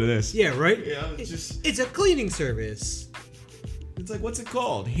going to load of this? Yeah, right? Yeah, it's a cleaning service. It's like, what's it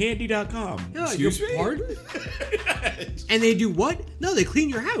called? Handy.com. Yeah, excuse me? Pardon? And they do what? No, they clean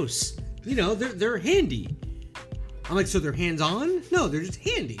your house. You know, they're handy. I'm like, so they're hands-on? No, they're just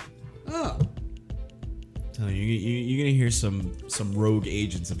handy. Oh. You're gonna hear some rogue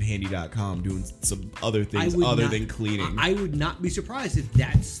agents of Handy.com doing some other things other than cleaning. I would not be surprised if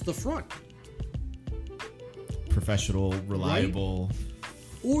that's the front. Professional, reliable. Right?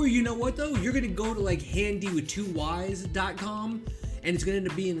 Or you know what though? You're gonna go to like handy.com and it's gonna end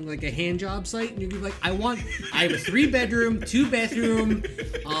up being like a hand job site, and you're gonna be like, I have a 3-bedroom, 2-bathroom,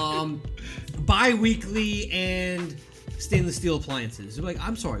 bi-weekly and stainless steel appliances. You're like,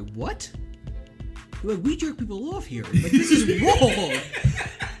 I'm sorry, what? You're like, we jerk people off here. Like, this is wrong.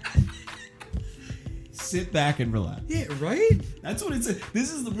 Sit back and relax. Yeah, right? That's what it says.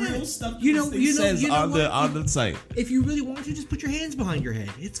 This is the real stuff says on the site. If you really want to, just put your hands behind your head.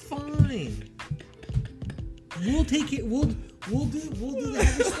 It's fine. We'll take it. We'll do the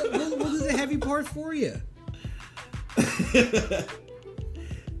heavy stuff. We'll do the heavy part for you.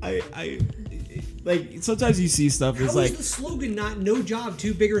 I like sometimes you see stuff. It's like the slogan not no job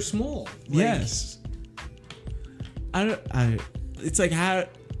too big or small. Like, yes. It's like how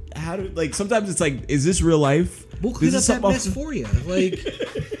do like sometimes it's like, is this real life? We'll clean up that mess for you. Like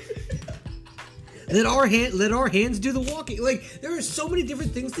let our hands do the walking. Like there are so many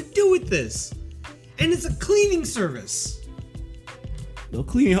different things to do with this, and it's a cleaning service. They'll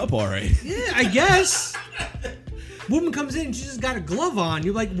clean you up all right. Yeah, I guess. Woman comes in and she just got a glove on.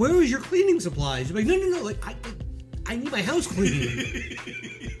 You're like, where is your cleaning supplies? You're like, no. Like I need my house cleaned.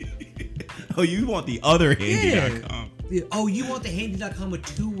 Oh, you want the other handy.com. Yeah. Oh, you want the handy.com with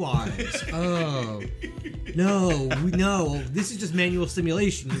 2 Y's. Oh. No. This is just manual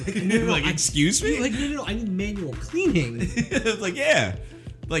stimulation. Like, no, like, excuse me? Like, no. I need manual cleaning. It's like, yeah.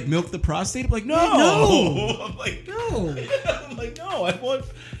 Like, milk the prostate? I'm like, no. No. I'm like, no. I'm like, no.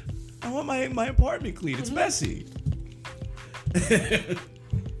 I want my apartment clean. It's messy.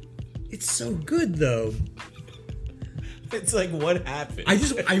 It's so good, though. It's like, what happened? I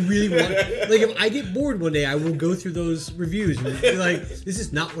really want, like, if I get bored one day, I will go through those reviews and be like, this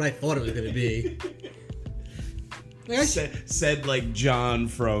is not what I thought it was going to be. Like, said like John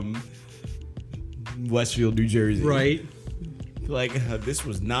from Westfield, New Jersey. Right. Like, this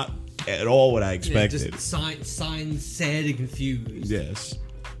was not at all what I expected. Yeah, just sign sad and confused. Yes.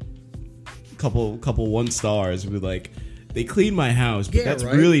 Couple 1 stars with like, they cleaned my house, but that's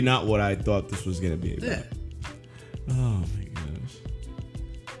right. Really not what I thought this was going to be about. Yeah. Oh my gosh,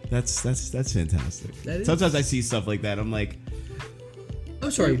 that's fantastic. Sometimes I see stuff like that. I'm like,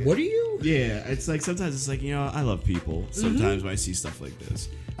 I'm sorry. What are you? Yeah, it's like sometimes it's like, I love people. Sometimes when I see stuff like this,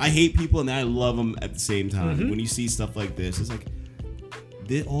 I hate people and then I love them at the same time. When you see stuff like this, it's like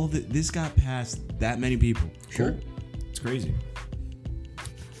this got past that many people. Sure, cool. It's crazy.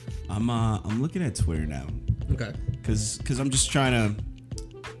 I'm looking at Twitter now. Okay. Because I'm just trying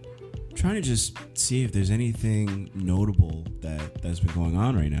to just see if there's anything notable that's been going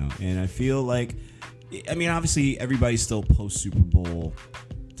on right now. And I feel like, I mean, obviously everybody's still post Super Bowl.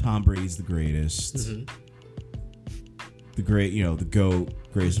 Tom Brady's the greatest. The great, the GOAT,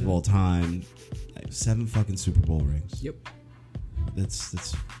 greatest of all time. 7 fucking Super Bowl rings. Yep.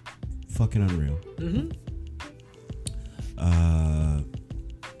 That's fucking unreal.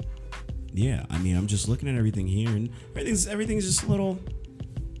 Yeah, I mean, I'm just looking at everything here, and everything's just a little.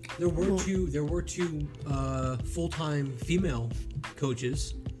 There were two full-time female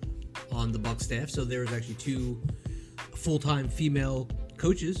coaches on the Bucs staff, so there was actually 2 full-time female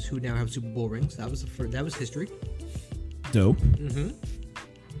coaches who now have Super Bowl rings. That was history. Dope.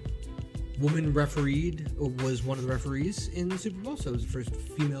 Woman was one of the referees in the Super Bowl, so it was the first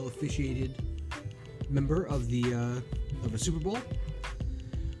female officiated member of a Super Bowl.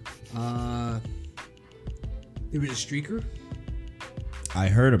 There was a streaker. I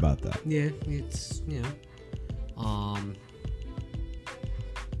heard about that. Yeah, it's Oh,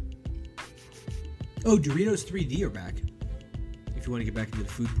 Doritos 3D are back. If you want to get back into the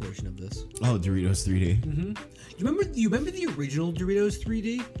food portion of this. Oh, Doritos 3D. You remember the original Doritos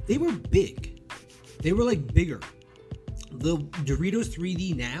 3D? They were big. They were like bigger. The Doritos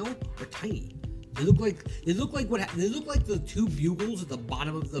 3D now are tiny. They look like the 2 bugles at the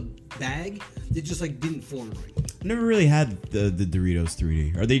bottom of the bag that just like didn't form right. I've never really had the Doritos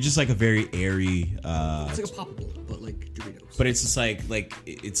 3D. Are they just like a very airy? It's like a poppable, but like Doritos. But it's just like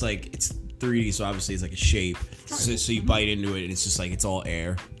it's 3D, so obviously it's like a shape. So you bite into it and it's just like it's all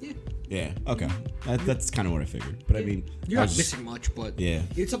air. Yeah. Yeah. Okay. That's kind of what I figured. But I mean, you're not missing much, but yeah,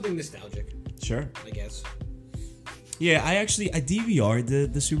 it's something nostalgic. Sure. I guess. Yeah, I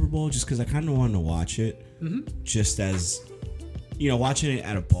DVR'd the Super Bowl just because I kind of wanted to watch it. Just as, watching it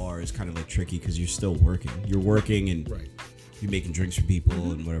at a bar is kind of like tricky because you're still working. You're working and you're making drinks for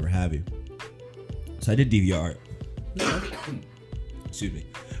people and whatever have you. So I did DVR it. Excuse me.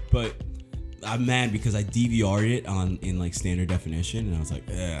 But I'm mad because I DVR'd it in like standard definition and I was like,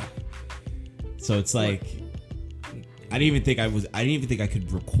 yeah. So it's like, I didn't even think I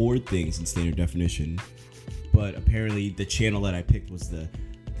could record things in standard definition. But apparently, the channel that I picked was the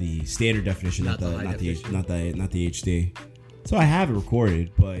standard definition, not the HD. So I have it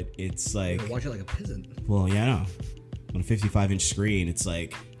recorded, but it's like watch it like a peasant. Well, yeah, I know. On a 55-inch screen, it's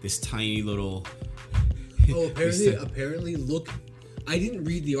like this tiny little. Oh, apparently, look I didn't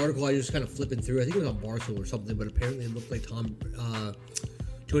read the article. I just kind of flipping through. I think it was on Barstool or something, but apparently it looked like Tony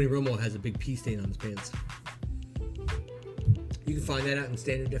Romo has a big pee stain on his pants. You can find that out in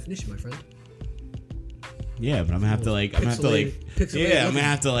standard definition, my friend. Yeah, but I'm gonna have to like, walk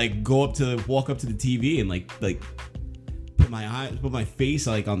up to the TV and like put my face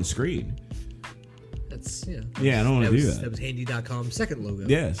like on the screen. That's Yeah, I don't want to do that. That was Handy.com's second logo.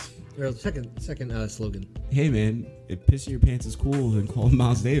 Yes. Or second slogan. Hey man, if pissing your pants is cool, then call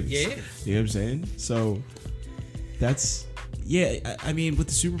Miles Davis. Yeah. You know what I'm saying? So that's I mean, with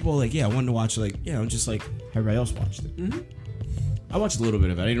the Super Bowl, like, I wanted to watch just like everybody else watched it. Mm-hmm. I watched a little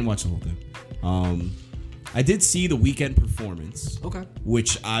bit of it. I didn't watch the whole thing. I did see the Weeknd performance. Okay.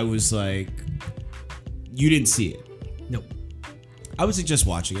 Which I was like, you didn't see it. Nope. I would suggest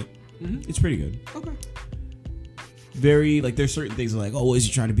watching it. Mm-hmm. It's pretty good. Okay. Very, like, there's certain things like, oh, what is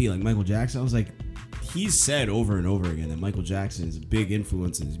he trying to be, like Michael Jackson? I was like, he's said over and over again that Michael Jackson is a big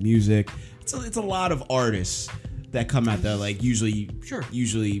influence in his music. It's a lot of artists that come out that, like, usually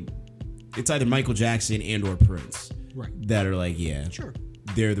it's either Michael Jackson and or Prince. Right. That are like,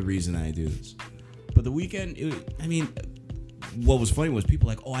 they're the reason I do this. But the Weeknd, what was funny was people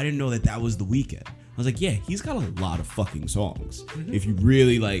like, oh, I didn't know that was the Weeknd. I was like, yeah, he's got a lot of fucking songs. Mm-hmm. If you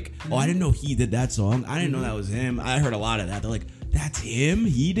really like, oh, I didn't know he did that song. I didn't know that was him. I heard a lot of that. They're like, that's him?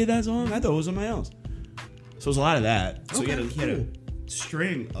 He did that song? I thought it was somebody else. So it was a lot of that. So he had a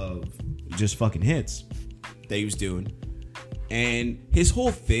string of just fucking hits that he was doing. And his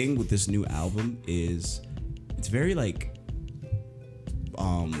whole thing with this new album is, it's very like,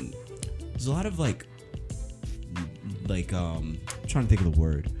 there's a lot of like I'm trying to think of the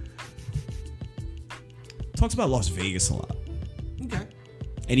word. Talks about Las Vegas a lot. Okay.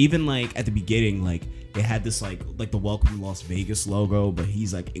 And even like at the beginning, like it had this like the Welcome to Las Vegas logo, but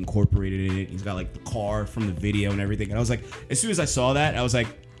he's like incorporated in it. He's got like the car from the video and everything. And I was like, as soon as I saw that, I was like,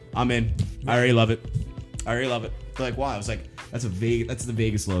 I'm in. I already love it. They're like, wow. I was like, that's the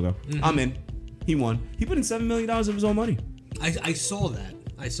Vegas logo. Mm-hmm. I'm in. He won. He put in $7 million of his own money. I saw that.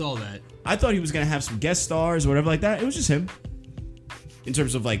 I thought he was gonna have some guest stars or whatever like that. It was just him. In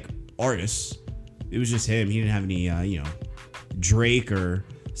terms of like artists, it was just him. He didn't have any, Drake or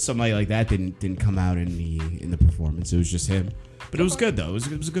somebody like that didn't come out in the performance. It was just him. But it was good though.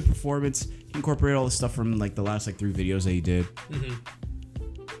 It was a good performance. He incorporated all the stuff from like the last like 3 videos that he did. Mm-hmm.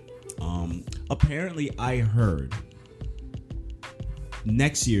 Apparently, I heard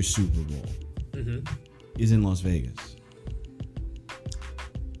next year's Super Bowl is in Las Vegas.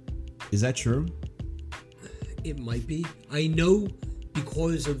 Is that true? It might be. I know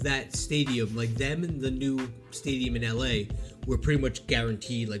because of that stadium, like them and the new stadium in LA were pretty much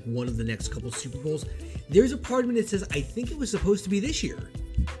guaranteed like one of the next couple Super Bowls. There's a part of me that says I think it was supposed to be this year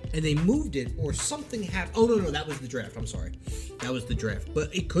and they moved it or something happened. Oh no, that was the draft. I'm sorry. That was the draft.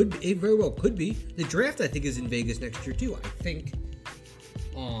 But it very well could be. The draft I think is in Vegas next year too. I think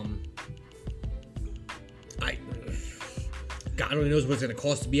God only knows what it's going to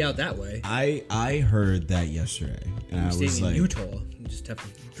cost to be out that way. I heard that yesterday, and I was like, in Utah, you just have to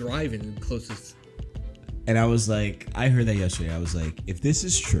drive in the closest. And I was like, I heard that yesterday. I was like, if this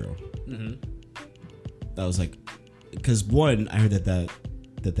is true, I was like, because one, I heard that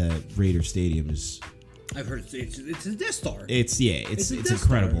Raider Stadium is. I've heard it's a Death Star. It's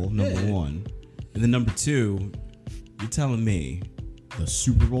incredible. Number one, and then number two, you're telling me the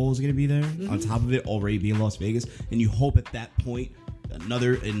Super Bowl is going to be there on top of it already being Las Vegas, and you hope at that point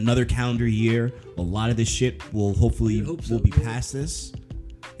another calendar year a lot of this shit will hopefully be past this,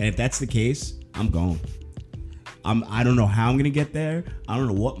 and if that's the case, I'm going. I don't know how I'm going to get there. I don't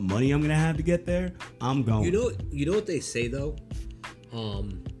know what money I'm going to have to get there. I'm going. You know what they say though,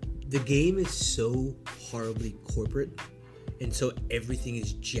 the game is so horribly corporate, and so everything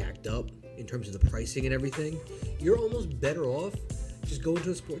is jacked up in terms of the pricing and everything. You're almost better off just going to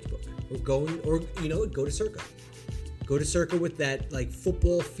a sports book go to Circa. Go to Circa with that like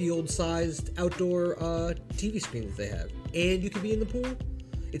football field sized outdoor TV screen that they have, and you can be in the pool.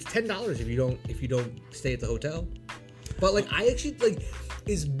 It's $10 if you don't stay at the hotel. But like I actually like,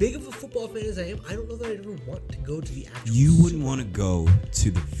 as big of a football fan as I am, I don't know that I'd ever want to go to the actual. You wouldn't want to go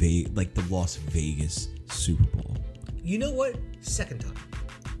to the Las Vegas Super Bowl. You know what? Second time.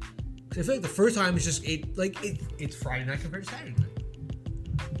 Because I feel like the first time is just it's Friday night compared to Saturday night.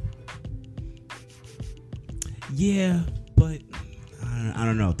 Yeah, but I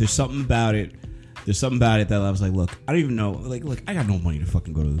don't know. There's something about it. That I was like, look, I don't even know. Like, look, I got no money to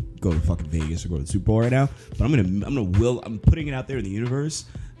fucking go to fucking Vegas or go to the Super Bowl right now. But I'm putting it out there in the universe,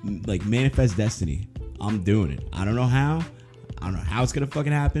 like manifest destiny. I'm doing it. I don't know how. I don't know how it's gonna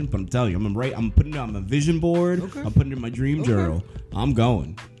fucking happen, but I'm telling you, I'm putting it on my vision board. Okay. I'm putting it in my dream journal. I'm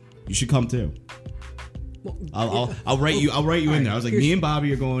going. You should come too. Well, I'll write you. I'll write you in there. I was like, me and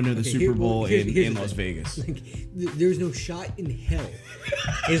Bobby are going to the Super Bowl in Las Vegas. Like, there's no shot in hell,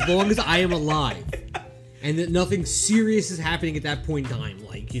 as long as I am alive, and that nothing serious is happening at that point in time,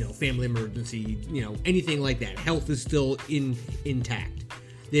 like family emergency, anything like that. Health is still intact.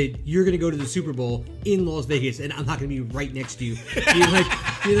 That you're gonna go to the Super Bowl in Las Vegas, and I'm not gonna be right next to you. You're like,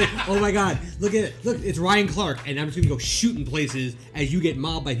 oh my God, look at it, look, it's Ryan Clark, and I'm just gonna go shooting places as you get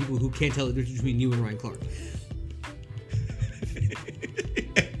mobbed by people who can't tell the difference between you and Ryan Clark.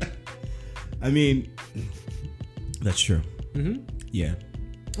 I mean, that's true. Mm-hmm. Yeah.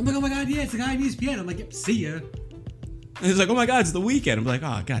 I'm like, oh my God, yeah, it's the guy on ESPN. I'm like, yep, see ya. And he's like, oh my God, it's the weekend. I'm like,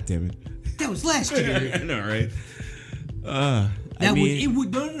 oh God damn it. That was last year. I know, right?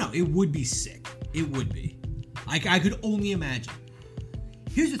 It would be sick. It would be. I could only imagine.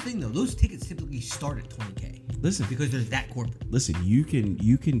 Here's the thing, though. Those tickets typically start at $20K. Listen, because they're that corporate. Listen, you can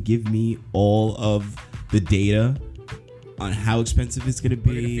give me all of the data on how expensive it's gonna be.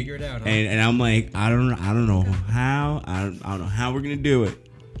 We're gonna figure it out, huh? And I'm like, I don't know how. I don't know how we're gonna do it.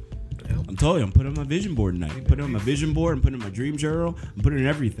 I'm telling you, I'm putting it on my vision board tonight. I'm putting it on my vision board. I'm putting it in my dream journal. I'm putting it in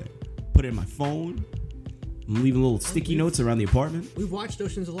everything. Put it in my phone. I'm leaving little sticky notes around the apartment. We've watched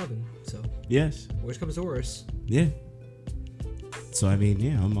Ocean's 11, so yes. Worst comes to worst. Yeah. So I mean,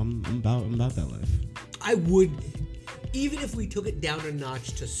 yeah, I'm about that life. I would, even if we took it down a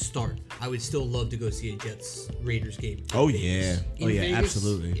notch to start, I would still love to go see a Jets Raiders game. Oh yeah, Vegas,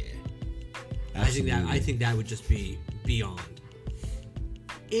 absolutely. Yeah. Absolutely. I think that would just be beyond.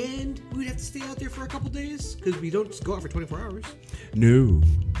 And we would have to stay out there for a couple days because we don't just go out for 24 hours. No.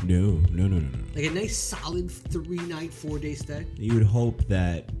 Like a nice solid 3-night, 4-day stay. You would hope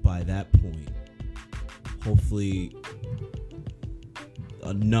that by that point, hopefully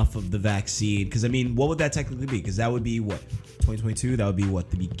enough of the vaccine, because I mean, what would that technically be? Because that would be what, 2022? That would be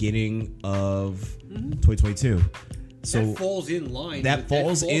what, the beginning of 2022. So that falls in line. That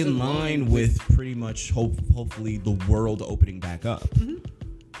falls in line with pretty much hopefully the world opening back up. Mm-hmm.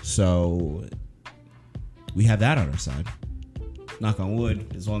 So we have that on our side. Knock on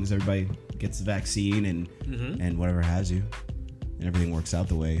wood, as long as everybody gets the vaccine and whatever has you, and everything works out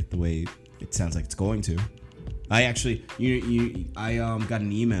the way it sounds like it's going to. I actually, I got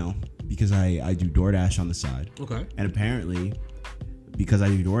an email because I do DoorDash on the side. Okay. And apparently, because I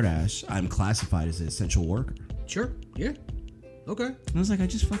do DoorDash, I'm classified as an essential worker. Sure. Yeah. Okay. And I was like, I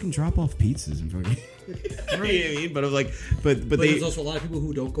just fucking drop off pizzas in front of you. Right. You know what I mean? But I was like, but there's also a lot of people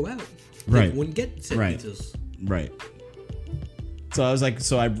who don't go out. Right. Wouldn't get sent pizzas. Right. So I was like,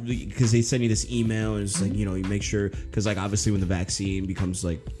 because they send you this email and it's like, you make sure, because like obviously when the vaccine becomes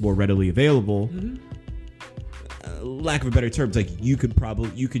like more readily available, lack of a better term, it's like you could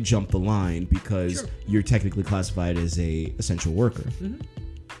jump the line because you're technically classified as a essential worker. Mm-hmm.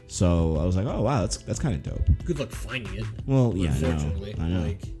 So I was like, oh wow, that's kind of dope. Good luck finding it. Well, yeah, I know.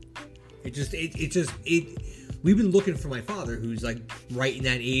 Like, we've been looking for my father, who's like right in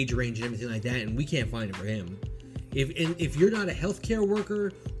that age range and everything like that, and we can't find it for him. If you're not a healthcare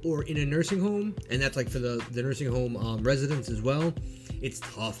worker or in a nursing home, and that's like for the nursing home residents as well, it's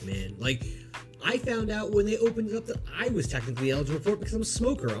tough, man. Like, I found out when they opened it up that I was technically eligible for it because I'm a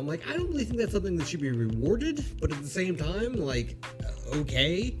smoker. I'm like, I don't really think that's something that should be rewarded, but at the same time, like,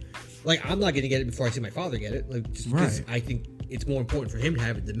 okay. Like, I'm not going to get it before I see my father get it. Like, just because I think it's more important for him to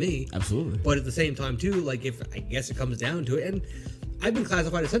have it than me. Absolutely. But at the same time, too, like, if I guess it comes down to it, and I've been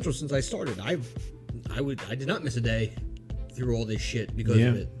classified essential since I started. I did not miss a day through all this shit because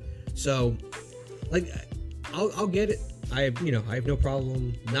of it. So, like, I'll get it. I have no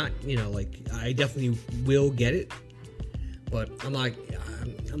problem not, like, I definitely will get it, but I'm not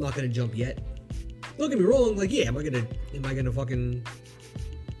going to jump yet. Don't get me wrong, like, yeah, am I going to fucking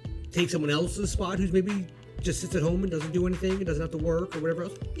take someone else's spot who's maybe just sits at home and doesn't do anything and doesn't have to work or whatever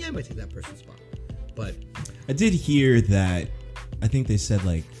else? Yeah, I might take that person's spot. But I did hear that, I think they said,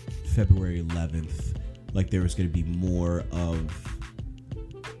 like, February 11th, like, there was going to be more of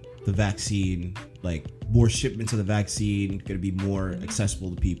the vaccine, like, more shipments of the vaccine, going to be more accessible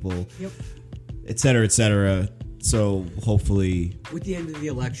to people, et cetera, et cetera. So hopefully, with the end of the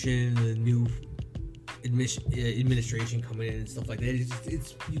election, the new administration coming in and stuff like that,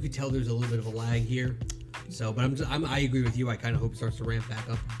 it's you could tell there's a little bit of a lag here. So, but I agree with you. I kind of hope it starts to ramp back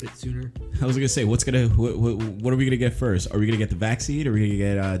up a bit sooner. I was gonna say, what are we gonna get first? Are we gonna get the vaccine, or are we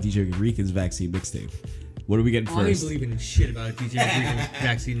gonna get DJ Rican's vaccine mixtape? What are we getting first? I ain't believing in shit about a DJ Rican's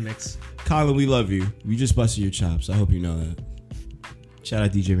vaccine mix. Colin, we love you. We just busted your chops. I hope you know that. Shout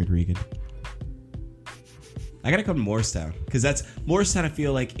out DJ McRegan. I gotta come to Morristown because that's Morristown. I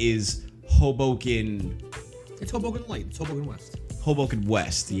feel like is Hoboken. It's Hoboken Light. It's Hoboken West. Hoboken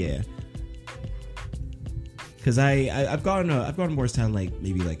West, yeah. Because I've gone to Morristown like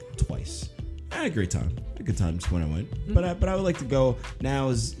maybe like twice. I had a great time. I had a good time just when I went. Mm-hmm. But I would like to go now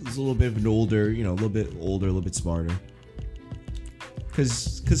as a little bit of an older, a little bit smarter.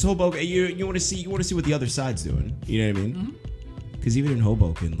 Because Hoboken, you want to see what the other side's doing. You know what I mean? Because even in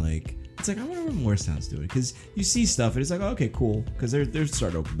Hoboken, like it's like I wonder what Morristown's doing. Because you see stuff and it's like, oh, okay, cool. Because they're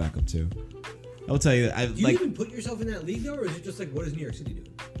starting to open back up too. I will tell you, do you even put yourself in that league though, or is it just like what is New York City doing?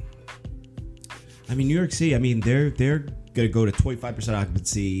 I mean, New York City. I mean, they're gonna go to 25%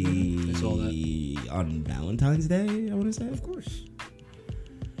 occupancy on Valentine's Day. I want to say, of course,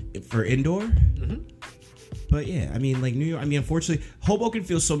 for indoor. Mm-hmm. But yeah, I mean, like New York. I mean, unfortunately, Hoboken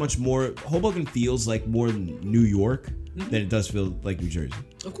feels so much more. Hoboken feels like more New York than it does feel like New Jersey.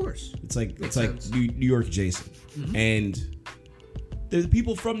 Of course, it's like New York adjacent, and the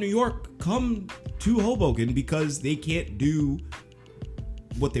people from New York come to Hoboken because they can't do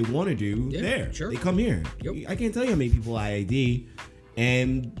what they want to do there. Sure. They come here. Yep. I can't tell you how many people IID,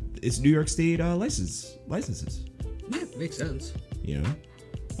 and it's New York State licenses. Yeah, makes sense.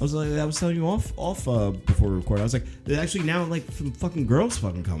 I was telling you off before we record. I was like, there's actually now like some fucking girls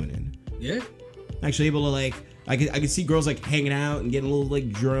fucking coming in. Yeah. Actually able to like, I could see girls like hanging out and getting a little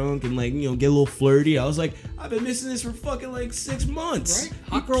like drunk and like get a little flirty. I was like, I've been missing this for fucking like 6 months.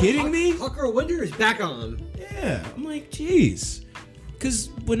 Right? You kidding me? Hot Girl Winter is back on. Yeah. I'm like, jeez. Because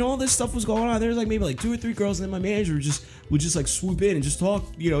when all this stuff was going on, there was like maybe like 2 or 3 girls, and then my manager would just like swoop in and just talk,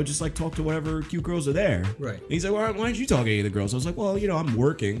 just like talk to whatever cute girls are there. Right. And he's like, why aren't you talking to any of the girls? I was like, well, I'm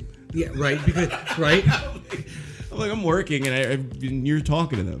working. Yeah, right. Because right. I'm like, I'm working, and you're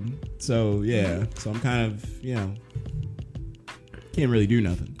talking to them. So yeah. So I'm kind of can't really do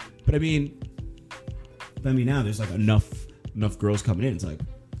nothing. But I mean now there's like enough girls coming in. It's like,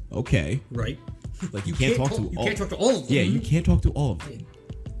 okay. Right. Like you can't talk to all of them. Yeah, you can't talk to all of them.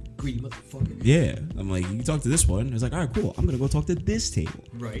 Greedy motherfucker. Yeah. I'm like, you can talk to this one. It's like, all right, cool. I'm going to go talk to this table.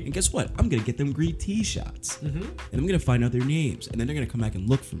 Right. And guess what? I'm going to get them green tea shots. Mm-hmm. And I'm going to find out their names. And then they're going to come back and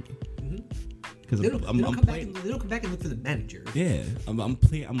look for me. Because they don't come back and look for the manager. Yeah. I'm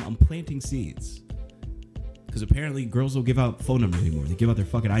planting seeds. Because apparently girls don't give out phone numbers anymore. They give out their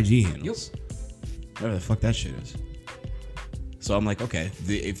fucking IG handles. Yep. Whatever the fuck that shit is. So I'm like, okay,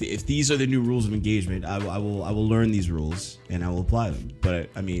 if these are the new rules of engagement, I will learn these rules and I will apply them.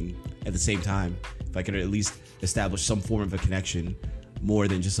 But I mean, at the same time, if I could at least establish some form of a connection, more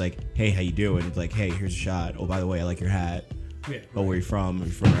than just like, hey, how you doing? It's like, hey, here's a shot. Oh, by the way, I like your hat. Yeah. Oh, where you from? Are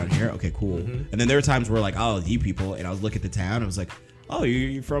you from around here? Okay, cool. Mm-hmm. And then there were times where like I'll meet people and I was look at the town. I was like, oh,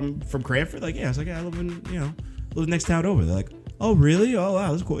 you from Cranford? Like, yeah. I was like, yeah, I live next town over. They're like, oh, really? Oh,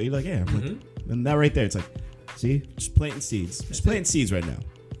 wow, that's cool. You're like, yeah. I'm like, and that right there, it's like. See, just planting seeds. Just planting seeds right now.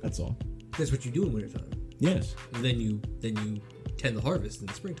 That's all. That's what you do in wintertime. Yes. And then you tend the harvest in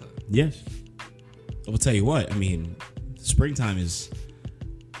the springtime. Yes. I will tell you what. I mean, springtime is.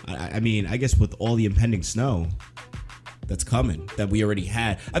 I mean, I guess with all the impending snow that's coming that we already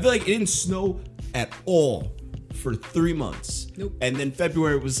had, I feel like it didn't snow at all for 3 months. Nope. And then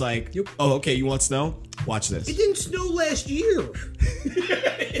February was like, oh, okay, you want snow? Watch this. It didn't snow last year.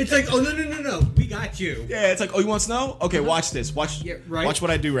 It's like, oh, no. We got you. Yeah, it's like, oh, you want snow? Okay, watch this. Watch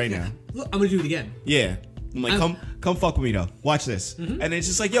what I do right now. Look, I'm going to do it again. Yeah. I'm like, come fuck with me, though. Watch this. Mm-hmm. And it's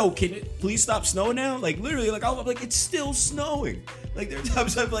just like, yo, can it please stop snowing now? Like, literally, like, I'm like, it's still snowing. Like, there are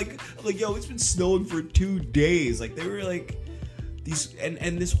times I'm like, yo, it's been snowing for 2 days. Like, they were like, these,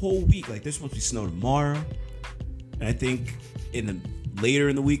 and this whole week, like, there's supposed to be snow tomorrow. And I think later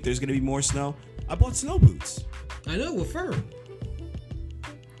in the week, there's going to be more snow. I bought snow boots. I know, with fur.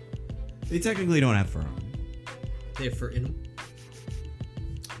 They technically don't have fur on. They have fur in them?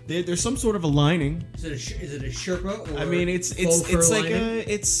 There's some sort of a lining. Is it a Sherpa? Or I mean, it's like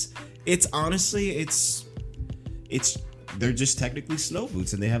it's honestly they're just technically snow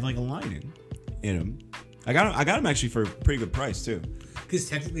boots and they have like a lining in them. I got them actually for a pretty good price too. Because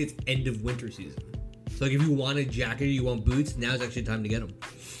technically it's end of winter season. So like if you want a jacket or you want boots, now's actually time to get them.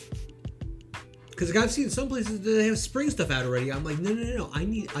 Because like I've seen some places that they have spring stuff out already. I'm like, no. I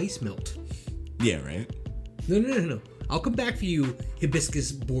need ice melt. Yeah, right? No. I'll come back for you,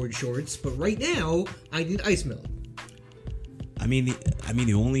 hibiscus board shorts. But right now, I need ice melt. I mean,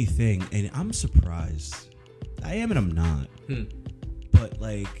 the only thing, and I'm surprised. I am and I'm not. But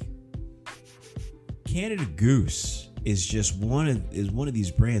like, Canada Goose is just one of these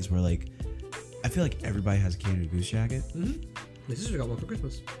brands where like, I feel like everybody has a Canada Goose jacket. Mm-hmm. My sister got one for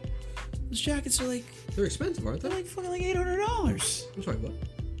Christmas. Those jackets are like... They're expensive, aren't they? They're like fucking like $800. I'm sorry, what?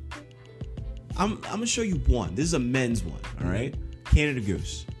 I'm gonna show you one. This is a men's one. All right, Canada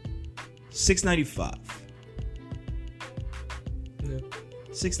Goose, $6.95. Yeah.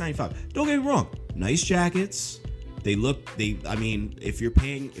 $6.95. Don't get me wrong. Nice jackets. I mean, if you're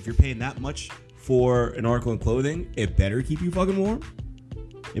paying that much for an article of clothing, it better keep you fucking warm.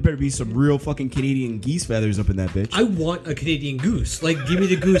 It better be some real fucking Canadian geese feathers up in that bitch. I want a Canadian goose. Like, give me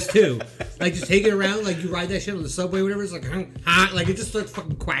the goose too. Like, just take it around. Like, you ride that shit on the subway, or whatever. It's like, like it just starts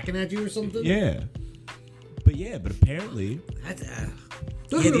fucking quacking at you or something. Yeah. But apparently, That's,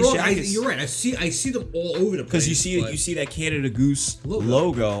 don't get me wrong. You're right. I see them all over the place. Because you see that Canada Goose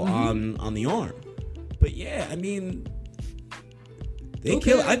logo on the arm. But yeah, I mean, they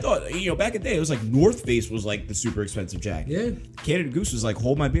kill it. I thought, back in the day, it was like North Face was like the super expensive jacket. Yeah. Canada Goose was like,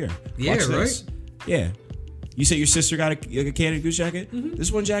 hold my beer. Yeah, Watch right? this. Yeah. You say your sister got a Canada Goose jacket? Mm-hmm.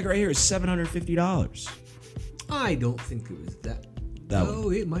 This one jacket right here is $750. I don't think it was that.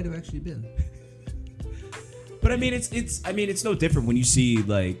 It might have actually been. But I mean, it's no different when you see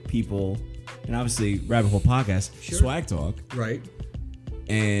like people, and obviously Rabbit Hole Podcast, Swag Talk, right?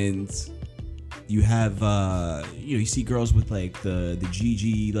 And you have you see girls with like the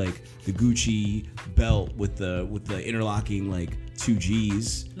GG, like the Gucci belt with the interlocking like 2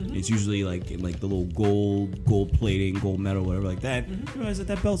 G's. Mm-hmm. It's usually like in like the little gold plating, gold metal, whatever like that. Mm-hmm. You realize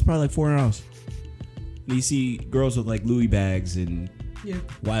that belt's probably like $400. And you see girls with like Louis bags and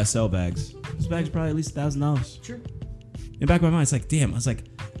YSL bags. Those bags are probably at least $1,000. Sure. In the back of my mind, it's like, damn. I was like,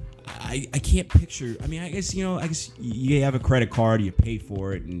 I can't picture. I mean, I guess you have a credit card, you pay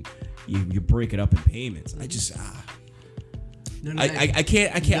for it, and you break it up in payments. I just I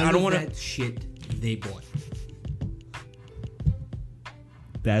can't. I don't want to. That shit they bought.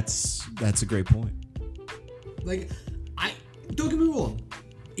 That's a great point. Like, don't get me wrong.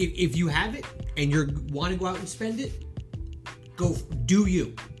 If you have it and you want to go out and spend it, go do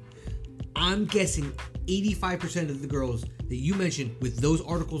you. I'm guessing 85% of the girls that you mentioned with those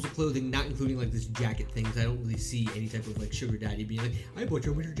articles of clothing, not including like this jacket things, I don't really see any type of like sugar daddy being like, I bought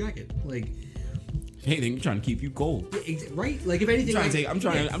your winter jacket. Like, hey, then you're trying to keep you cold, right? Like, if anything, I'm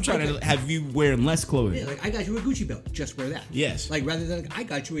trying to have you wearing less clothing. Yeah, like I got you a Gucci belt, just wear that. Yes. Like, rather than like, I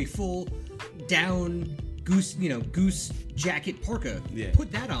got you a full down goose jacket parka. Yeah.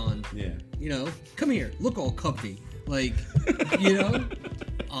 Put that on. Yeah. Come here, look all comfy. Like,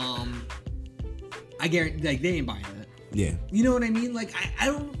 I guarantee, like, they ain't buying that. Yeah. You know what I mean? Like, I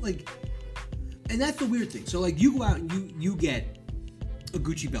don't, like, and that's the weird thing. So, like, you go out and you get a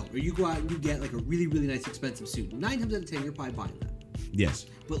Gucci belt, or you go out and you get, like, a really, really nice expensive suit. 9 times out of 10, you're probably buying that. Yes.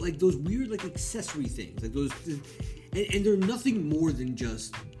 But, like, those weird, like, accessory things, like those, and they're nothing more than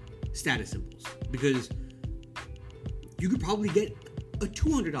just status symbols. Because you could probably get a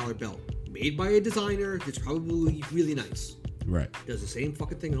 $200 belt made by a designer that's probably really nice. Right. Does the same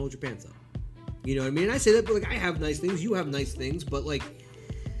fucking thing and holds your pants up. You know what I mean? And I say that, but like, I have nice things, you have nice things, but like,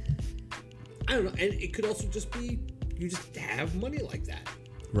 I don't know. And it could also just be you just have money like that.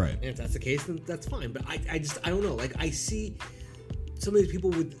 Right. And if that's the case, then that's fine. But I don't know. Like, I see some of these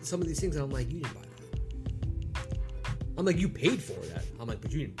people with some of these things, and I'm like, you didn't buy that. I'm like, you paid for that. I'm like,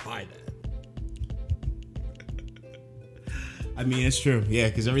 but you didn't buy that. I mean, it's true, yeah.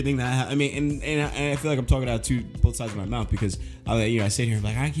 Because everything that and I feel like I'm talking out both sides of my mouth because I sit here and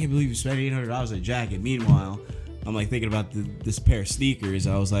I'm like, I can't believe you spent $800 on a jacket. Meanwhile, I'm like thinking about this pair of sneakers.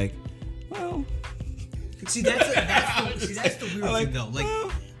 I was like, well, see that's the weird thing though.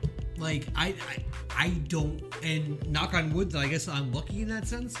 Like I don't, and knock on wood, I guess I'm lucky in that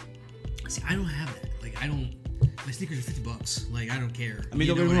sense. See, I don't have that. Like, I don't. My sneakers are $50. Like, I don't care. I mean,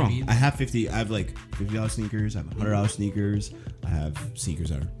 don't get me wrong. I have like $50 sneakers. I have $100 sneakers. I have sneakers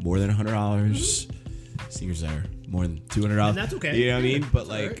that are more than $100. Mm-hmm. Sneakers that are more than $200. And that's okay. You know what I mean? But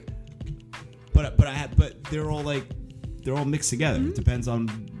like, right. but they're all mixed together. Mm-hmm. It depends on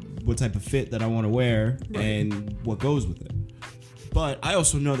what type of fit that I want to wear and what goes with it. But I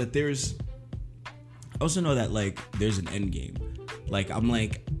also know that there's an end game. Like,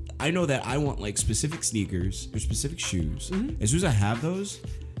 I know that I want like specific sneakers or specific shoes. Mm-hmm. As soon as I have those,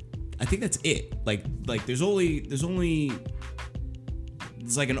 I think that's it. Like there's only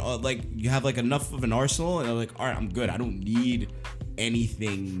it's like you have like enough of an arsenal, and I'm like, all right, I'm good. I don't need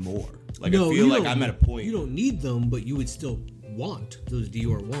anything more. Like, no, I feel like I'm at a point. You don't need them, but you would still want those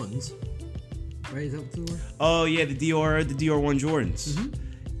Dior ones, right? Is that what they were? Oh yeah, the Dior 1 Jordans. Mm-hmm.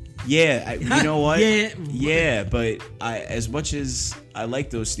 Yeah, you know what? Yeah, but as much as I like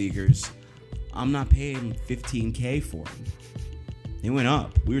those sneakers, I'm not paying $15K for them. They went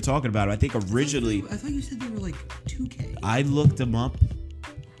up. We were talking about it. I think originally. I thought you said they were like $2K. I looked them up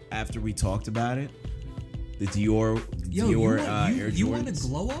after we talked about it. The Dior Air Jordans. You want to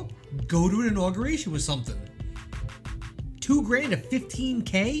glow up? Go to an inauguration with something. $2,000 to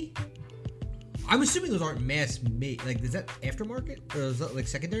 $15K? I'm assuming those aren't mass made. Like, is that aftermarket or is that like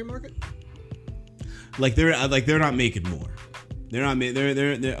secondary market? Like they're not making more. They're not.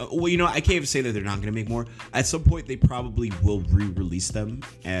 They're. Well, you know, I can't even say that they're not going to make more. At some point, they probably will re-release them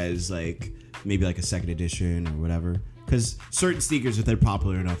as like maybe like a second edition or whatever. Because certain sneakers, if they're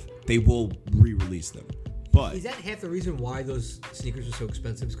popular enough, they will re-release them. But is that half the reason why those sneakers are so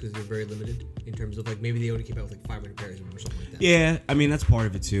expensive? Because they're very limited in terms of like maybe they only came out with like 500 pairs of them or something like that. Yeah, I mean that's part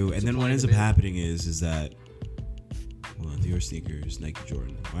of it too. And then what ends up happening is that Dior sneakers, Nike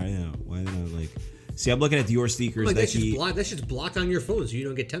Jordan. Why are they not like? See, I'm looking at Dior sneakers. Like that's just blocked on your phone so you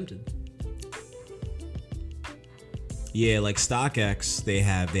don't get tempted. Yeah, like StockX, they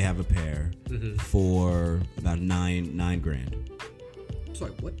have a pair for about nine grand.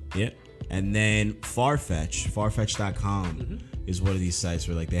 Sorry, what? Yeah. And then Farfetch.com is one of these sites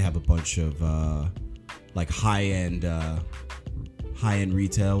where like they have a bunch of like high-end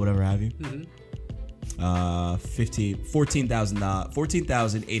retail, whatever have you.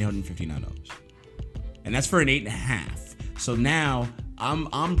 $14,859. And that's for an 8.5. So now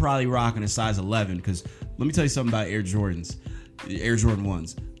I'm probably rocking a size 11 because let me tell you something about Air Jordan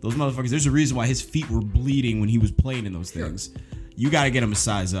 1s. Those motherfuckers, there's a reason why his feet were bleeding when he was playing in those things. You got to get him a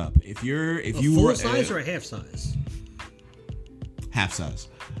size up. If you full size or a half size? Half size.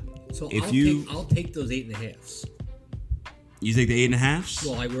 So I'll take those 8.5s. You take the 8.5s?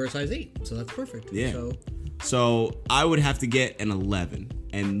 Well, I wear a size 8, so that's perfect. Yeah. So I would have to get an 11,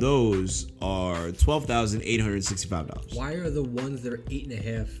 and those are $12,865. Why are the ones that are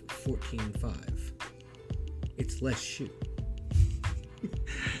 8.5 $14,500? It's less shoe.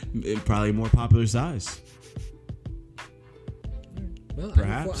 Probably a more popular size. Well,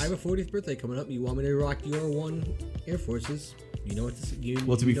 perhaps. I have a 40th birthday coming up. You want me to rock your one Air Forces? You know what this is.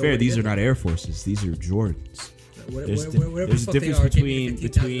 Well, to be fair, these are not Air Forces. These are Jordans. There's a difference between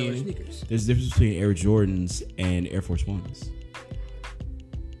there's a difference between Air Jordans and Air Force Ones.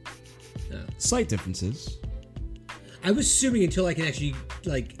 Yeah. Slight differences. I'm assuming until I can actually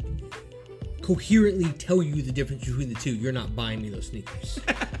like coherently tell you the difference between the two, you're not buying me those sneakers.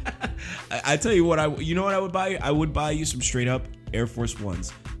 I tell you what, you know what I would buy you? I would buy you some straight up Air Force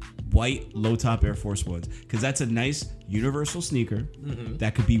Ones. White low top Air Force Ones. Because that's a nice universal sneaker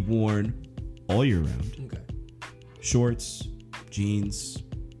that could be worn all year round. Okay. Shorts, jeans,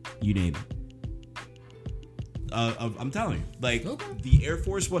 you name it. I'm telling you, like the Air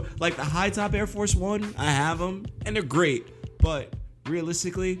Force One, like the high top Air Force One, I have them and they're great. But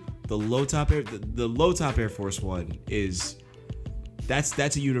realistically, the low top Air Force One is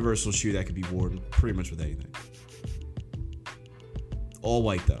that's a universal shoe that could be worn pretty much with anything. All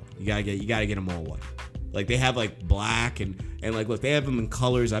white though. You gotta get them all white. Like they have like black and like look, they have them in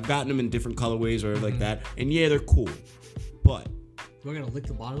colors. I've gotten them in different colorways or like that. And yeah, they're cool. But am I gonna lick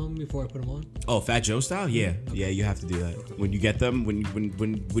the bottom of them before I put them on? Oh, Fat Joe style? Yeah. Okay. Yeah, you have to do that. Okay. When you get them, when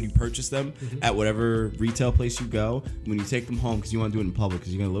you purchase them at whatever retail place you go, when you take them home, because you want to do it in public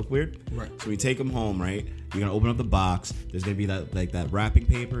because you're gonna look weird. Right. So when you take them home, right, you're gonna open up the box. There's gonna be that wrapping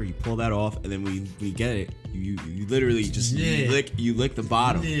paper. You pull that off, and then when you get it, you literally just you lick the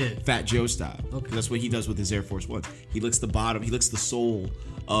bottom, Fat Joe style. Okay. That's what he does with his Air Force Ones. He licks the bottom. He licks the sole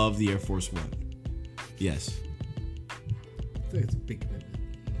of the Air Force One. Yes. I feel like it's a big commitment.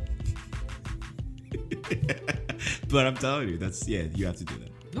 But I'm telling you, you have to do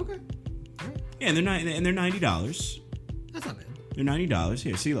that. Okay. All right. Yeah, and they're $90. That's not bad. They're $90.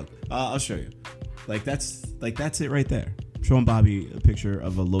 Here, see, look. I'll show you. That's it right there. I'm showing Bobby a picture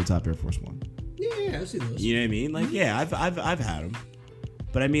of a low top Air Force One. Yeah, I've seen those. You know what I mean? Like, yeah, I've had them.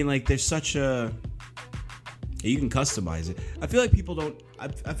 But I mean, like, there's such a. You can customize it. I feel like people don't. I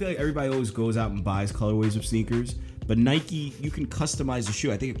feel like everybody always goes out and buys colorways of sneakers. But Nike, you can customize the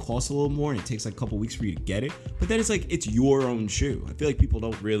shoe. I think it costs a little more and it takes like a couple weeks for you to get it. But then it's your own shoe. I feel like people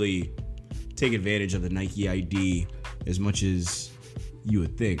don't really take advantage of the Nike ID as much as you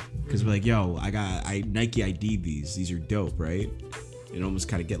would think. Because we're like, yo, I Nike ID'd these. These are dope, right? And almost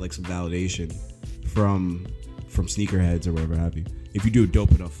kind of get like some validation from sneakerheads or whatever have you. If you do a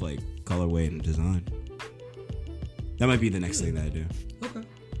dope enough like colorway and design. That might be the next thing that I do. Okay.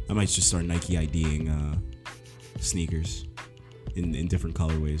 I might just start Nike IDing sneakers in different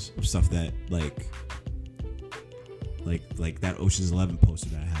colorways of stuff that like that Ocean's 11 poster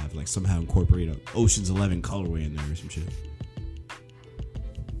that I have, like somehow incorporate a Ocean's 11 colorway in there or some shit.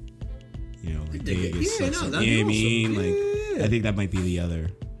 You know, like Vegas. You know what I mean? Like, I think that might be the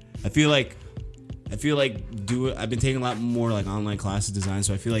other. I feel like I've been taking a lot more like online classes design,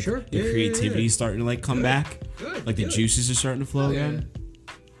 so I feel like the creativity is starting to like come back. Good. Like the juices are starting to flow again.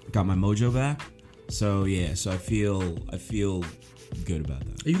 got my mojo back. So yeah, so I feel good about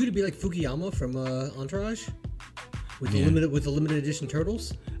that. Are you gonna be like Fukuyama from Entourage with Yeah. the limited edition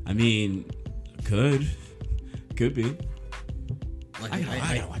turtles? I mean, could be. Like,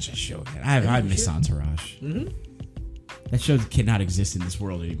 I gotta watch that show again. I miss Entourage. Mm-hmm. That show cannot exist in this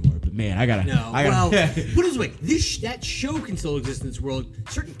world anymore. But man, I gotta. Well, put it this way: that show can still exist in this world.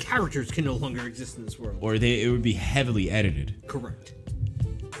 Certain characters can no longer exist in this world. Or it would be heavily edited. Correct.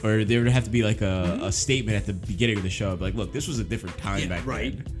 Or there would have to be like a statement at the beginning of the show, like, look, this was a different time back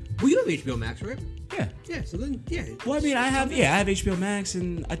then. Well, you have HBO Max, right? Yeah. Yeah. So then, yeah. Well, I mean, I have HBO Max,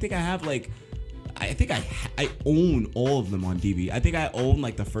 and I think I have like, I own all of them on DVD. I think I own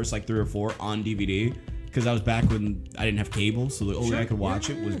like the first like 3 or 4 on DVD because I was back when I didn't have cable, so the only way I could watch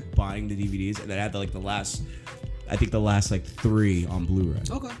it was buying the DVDs, and then I had the last like 3 on Blu-ray.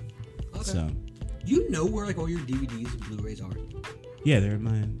 Okay. So, you know where like all your DVDs and Blu-rays are? yeah, they're in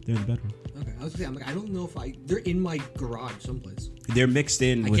the bedroom. Okay, I was gonna say, I'm like, I don't know if they're in my garage someplace. They're mixed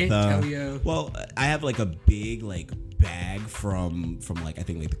in with. I can't tell you. Well, I have like a big like bag from like I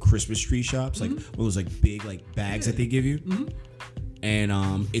think like the Christmas tree shops, like one of those like big like bags that they give you,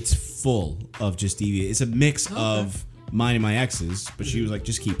 and it's full of just DVDs. It's a mix of mine and my ex's, but she was like,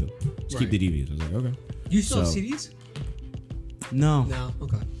 just keep them, keep the DVDs. I was like, okay. You still have CDs? No. No.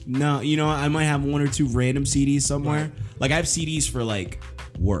 Okay. No, you know, I might have 1 or 2 random CDs somewhere. Right. Like I have CDs for like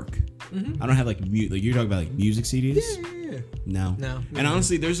work. I don't have like like you're talking about like music CDs. Yeah. No. No. And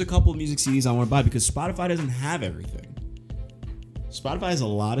honestly, there's a couple of music CDs I want to buy because Spotify doesn't have everything. Spotify has a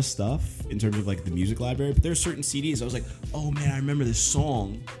lot of stuff in terms of like the music library, but there are certain CDs I was like, oh man, I remember this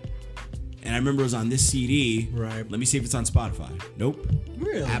song, and I remember it was on this CD. Right. Let me see if it's on Spotify. Nope.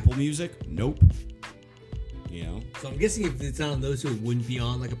 Really? Apple Music. Nope. You know. So I'm guessing if it's not on those two, it wouldn't be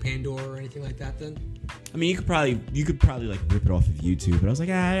on like a Pandora or anything like that then? I mean, you could probably like rip it off of YouTube, but I was like,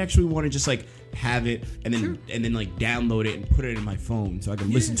 I actually want to just like have it and then like download it and put it in my phone so I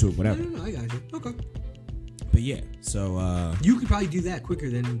can listen to it whenever. No, I got you. Okay. But yeah, so you could probably do that quicker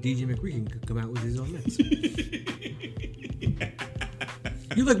than DJ McRegan could come out with his own mix.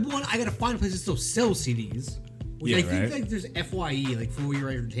 You're like, one, I gotta find a place that still sells CDs, which I think like there's FYE, like For Your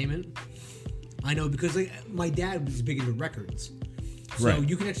Entertainment. I know because like my dad was big into records, so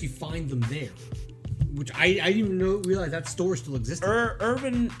you can actually find them there. Which I didn't even realize that store still existed.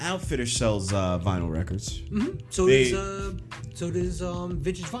 Urban Outfitters sells vinyl records. Mm-hmm. So does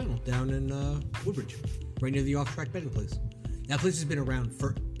Vintage Vinyl down in Woodbridge, right near the off-track betting place. That place has been around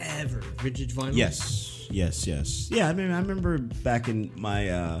forever. Vintage Vinyl. Yes. Yeah, I mean, I remember back in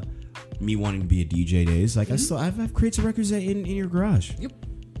my me wanting to be a DJ days. Like I have crates of records in your garage. Yep.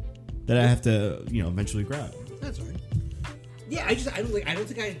 That I have to eventually grab. That's right. Yeah,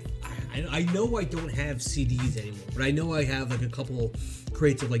 I know I don't have CDs anymore, but I know I have like a couple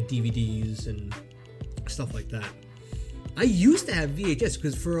crates of like DVDs and stuff like that. I used to have VHS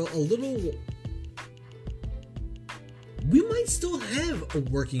because for a little, we might still have a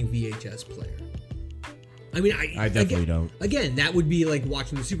working VHS player. I mean, I definitely don't. Again, that would be like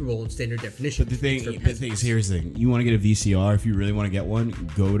watching the Super Bowl in standard definition. But the thing is, here's the thing: you want to get a VCR. If you really want to get one,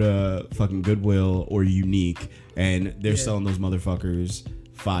 go to fucking Goodwill or Unique, and they're selling those motherfuckers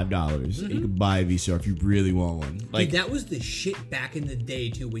 $5. You can buy a VCR if you really want one. Like dude, that was the shit back in the day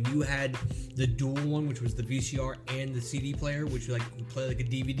too, when you had the dual one, which was the VCR and the CD player, which like would play like a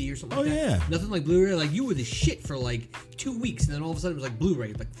DVD or something. Oh like that. yeah, nothing like Blu-ray. Like you were the shit for like 2 weeks, and then all of a sudden it was like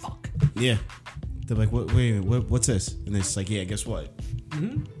Blu-ray. Like fuck. Yeah. They're like, wait a minute, what's this? And it's like, yeah, guess what?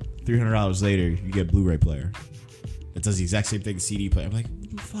 $300 later, you get a Blu-ray player that does the exact same thing as CD player. I'm like,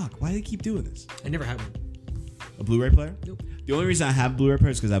 fuck, why do they keep doing this? I never had one. A Blu-ray player? Nope. The only reason I have Blu-ray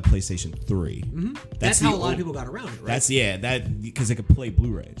players is because I have PlayStation 3. That's how a lot of people got around it, right? Because they could play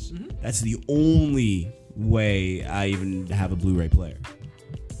Blu-rays. That's the only way I even have a Blu-ray player.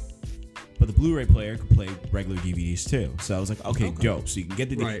 But the Blu-ray player could play regular DVDs too. So I was like, okay. Dope. So you can get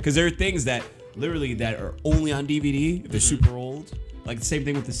the because there are things that literally that are only on DVD. They're super old. Like the same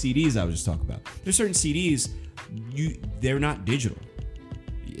thing with the CDs I was just talking about. There's certain CDs they're not digital.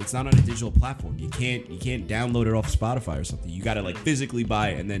 It's not on a digital platform. You can't download it off Spotify or something. You gotta like physically buy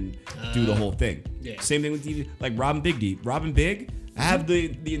it and then do the whole thing. Yeah. Same thing with DVD. Like Robin Big. I have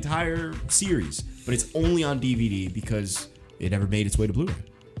the entire series, but it's only on DVD because it never made its way to Blu-ray.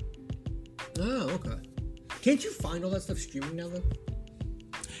 Oh, okay. Can't you find all that stuff streaming now though?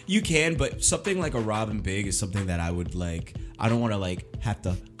 You can, but something like a Robin Big is something that I would like. I don't want to like have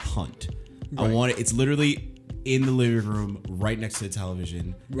to hunt. Right. I want it. It's literally in the living room, right next to the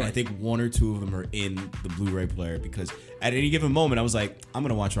television. Right. I think 1 or 2 of them are in the Blu-ray player because at any given moment, I was like, I'm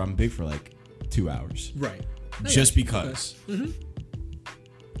gonna watch Robin Big for like 2 hours. Right. Just because. Okay.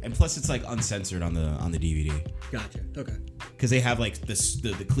 And plus, it's like uncensored on the DVD. Gotcha. Okay. Because they have like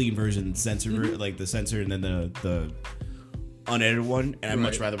the clean version, censored, like the censored, and then the unedited one. And I'd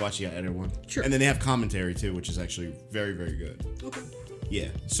much rather watch the unedited one. Sure. And then they have commentary too, which is actually very, very good. Okay. Yeah,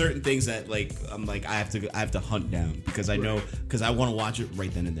 certain things that like I'm like I have to hunt down because I know because I want to watch it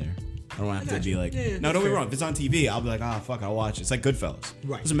right then and there. I don't have to be like, no, don't be wrong. If it's on TV, I'll be like, fuck, I'll watch it. It's like Goodfellas.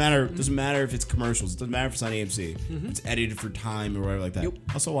 Right. Doesn't matter. Doesn't matter if it's commercials. It doesn't matter if it's on AMC. It's edited for time or whatever like that.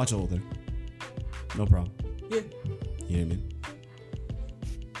 I'll still watch the whole thing. No problem. Yeah. You know what I mean?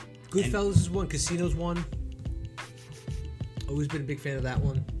 Goodfellas is one. Casino's one. Always been a big fan of that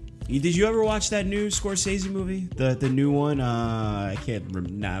one. Did you ever watch that new Scorsese movie? The new one? I can't remember.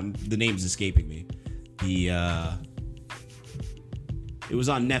 Nah, the name's escaping me. It was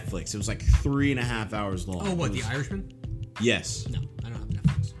on Netflix. It was like 3.5 hours long. Oh, what? The Irishman? Yes. No, I don't have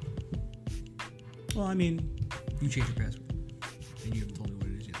Netflix. Well, I mean, you changed your password, and you haven't told me what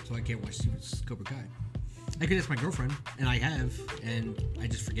it is yet, so I can't watch Cobra Kai. I could ask my girlfriend, and I have, and I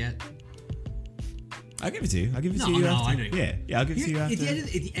just forget. I'll give it to you. I'll give it to you after. I know. Yeah, I'll give it to you after. At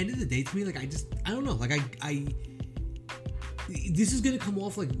the end of the day, to me, like I don't know. Like I this is gonna come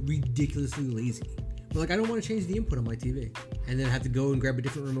off like ridiculously lazy. But like I don't want to change the input on my TV and then have to go and grab a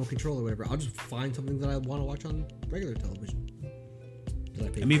different remote control or whatever. I'll just find something that I want to watch on regular television. I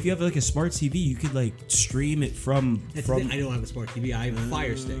mean, if you have like a smart TV, you could like stream it from. I don't have a smart TV. I have a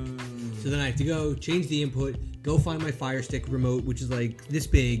Fire Stick. So then I have to go change the input, go find my Fire Stick remote, which is like this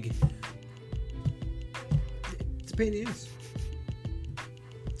big. It's a pain in the ass.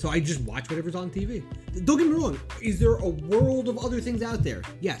 So I just watch whatever's on TV. Don't get me wrong. Is there a world of other things out there?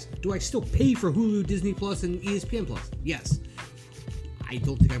 Yes. Do I still pay for Hulu, Disney Plus, and ESPN Plus? Yes. I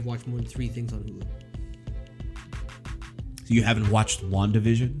don't think I've watched more than 3 things on Hulu. So you haven't watched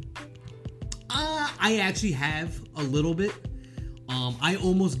WandaVision? I actually have a little bit. I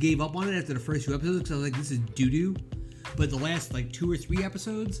almost gave up on it after the first 2 episodes because I was like, this is doo-doo. But the last like 2 or 3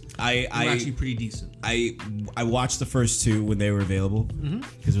 episodes were actually pretty decent. I watched the first 2 when they were available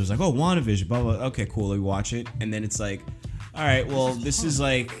because it was like, oh, WandaVision, blah, blah. Okay, cool. Let me watch it, and then it's like, all right, well, this is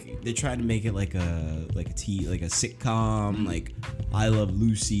like they're trying to make it like a sitcom, like I Love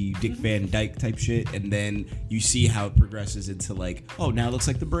Lucy, Dick Van Dyke type shit, and then you see how it progresses into like, oh, now it looks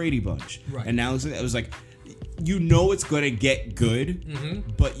like the Brady Bunch, right? And now it was like, you know, it's gonna get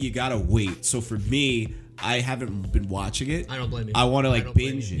good, but you gotta wait. So for me, I haven't been watching it. I don't blame you. I want to like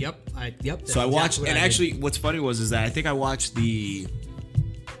binge it. Yep. So I watched, and actually, what's funny is that I think I watched the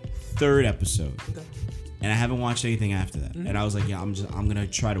 3rd episode, and I haven't watched anything after that. And I was like, yeah, I'm gonna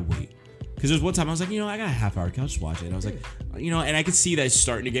try to wait, because there's one time I was like, you know, I got a half hour, I'll just watch it. And I was like, you know, and I could see that it's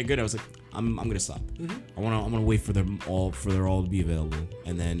starting to get good. I was like, I'm gonna stop. I'm gonna wait for them all to be available,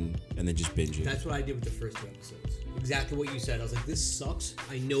 and then just binge it. That's what I did with the first 2 episodes. Exactly what you said. I was like, this sucks.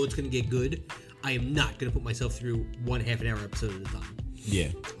 I know it's gonna get good. I am not going to put myself through 1 half-an-hour episode at a time. Yeah.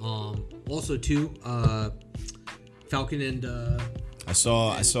 Also, too, Falcon and I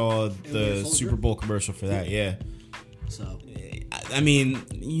saw the Super Bowl commercial for that. Yeah. So. I mean,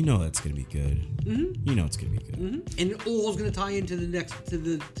 you know that's gonna be good. You know it's gonna be good. And it all's gonna tie into the next to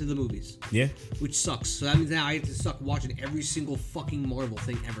the movies. Yeah. Which sucks. So that means now I have to suck watching every single fucking Marvel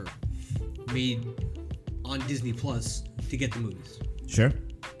thing ever made on Disney Plus to get the movies. Sure.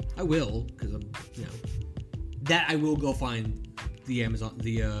 I will, because I'm, that I will go find the Amazon,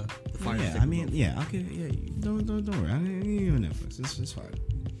 the Fire Stick. Yeah, I mean, yeah, I'll give, don't worry, I'll give you Netflix. It's fine.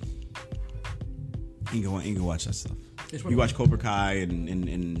 You can go watch that stuff. You watch Cobra Kai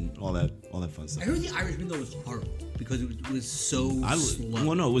and all that fun stuff. I heard The Irishman though was horrible because it was so slow.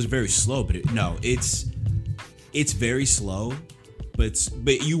 Well, no, it was very slow, but it's very slow.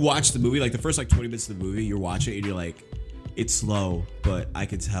 But you watch the movie, like the first like 20 minutes of the movie, you're watching it and you're like, it's slow, but I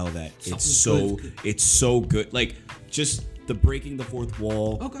could tell that it's so good. Like just the breaking the fourth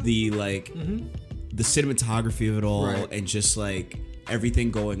wall, the like the cinematography of it all, and just like everything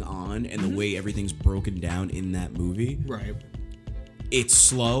going on and the way everything's broken down in that movie. Right. It's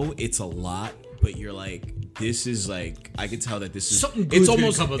slow, it's a lot, but you're like, this is like, I can tell that this is something it's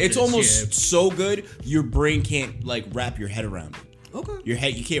almost so good your brain can't like wrap your head around it. Okay.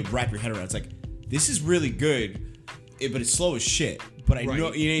 You can't wrap your head around it. It's like, this is really good, but it's slow as shit. But I know, you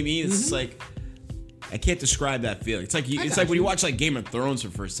know what I mean? It's just like, I can't describe that feeling. It's like when you watch like Game of Thrones for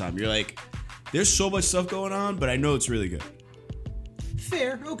the first time. You're like, there's so much stuff going on, but I know it's really good.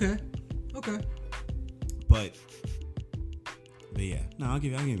 Fair. Okay. But yeah, no, I'll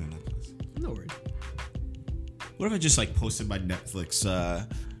give you Netflix. No worries. What if I just like posted my Netflix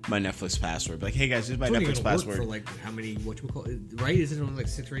password? Like, hey guys, this is my Netflix password. For like how many? Right? Is it on like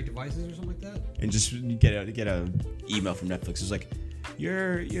 6 or 8 devices or something like that? And just get a email from Netflix. It's like,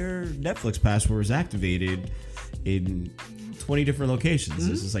 your Netflix password is activated in 20 different locations.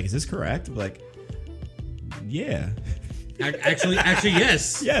 It's just like, is this correct? I'm like, yeah. Actually,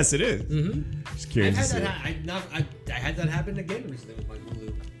 yes. Yes, it is. Just curious. I had that happen again recently with my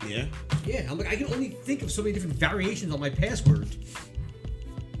Hulu. Yeah. Yeah, I'm like, I can only think of so many different variations on my password.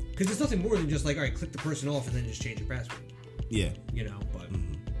 Because it's nothing more than just like, all right, click the person off and then just change your password. Yeah. You know, but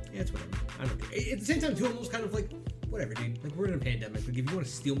yeah, it's whatever. I don't care. At the same time, too, I'm almost kind of like, whatever, dude. Like, we're in a pandemic. Like, if you want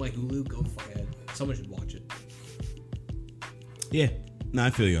to steal my Hulu, go fuck ahead. Someone should watch it. Yeah. No, I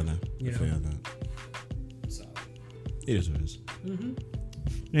feel you on that. I feel you on that. So. It is what it is.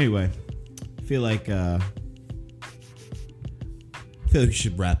 Anyway, I feel like we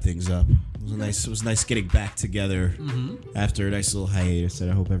should wrap things up. It was nice getting back together after a nice little hiatus. And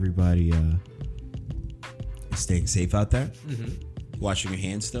I hope everybody is staying safe out there. Washing your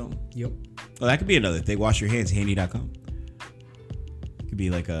hands still. Yep. Well, that could be another thing. Wash your hands, handy.com. Could be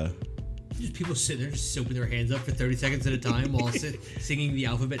like a... Just people sitting there just soaping their hands up for 30 seconds at a time while singing the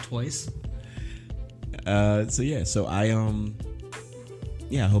alphabet twice. So I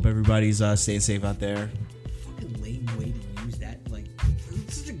I hope everybody's staying safe out there. Fucking lame way to use that. Like,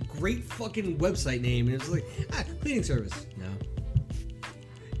 it's such a great fucking website name, and it's like, cleaning service. No.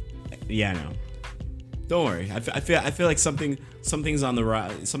 Yeah, I know. Don't worry. I feel like something's on the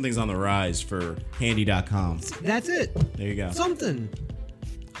rise. Something's on the rise for handy.com. That's it. There you go. Something.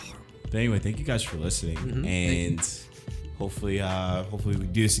 But anyway, thank you guys for listening, and hopefully we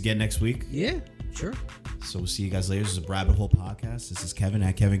do this again next week. Yeah, sure. So we'll see you guys later. This is a Rabbit Hole Podcast. This is Kevin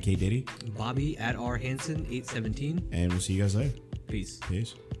at Kevin K Diddy. Bobby at R Hansen 817. And we'll see you guys later. Peace.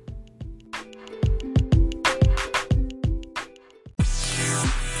 Peace.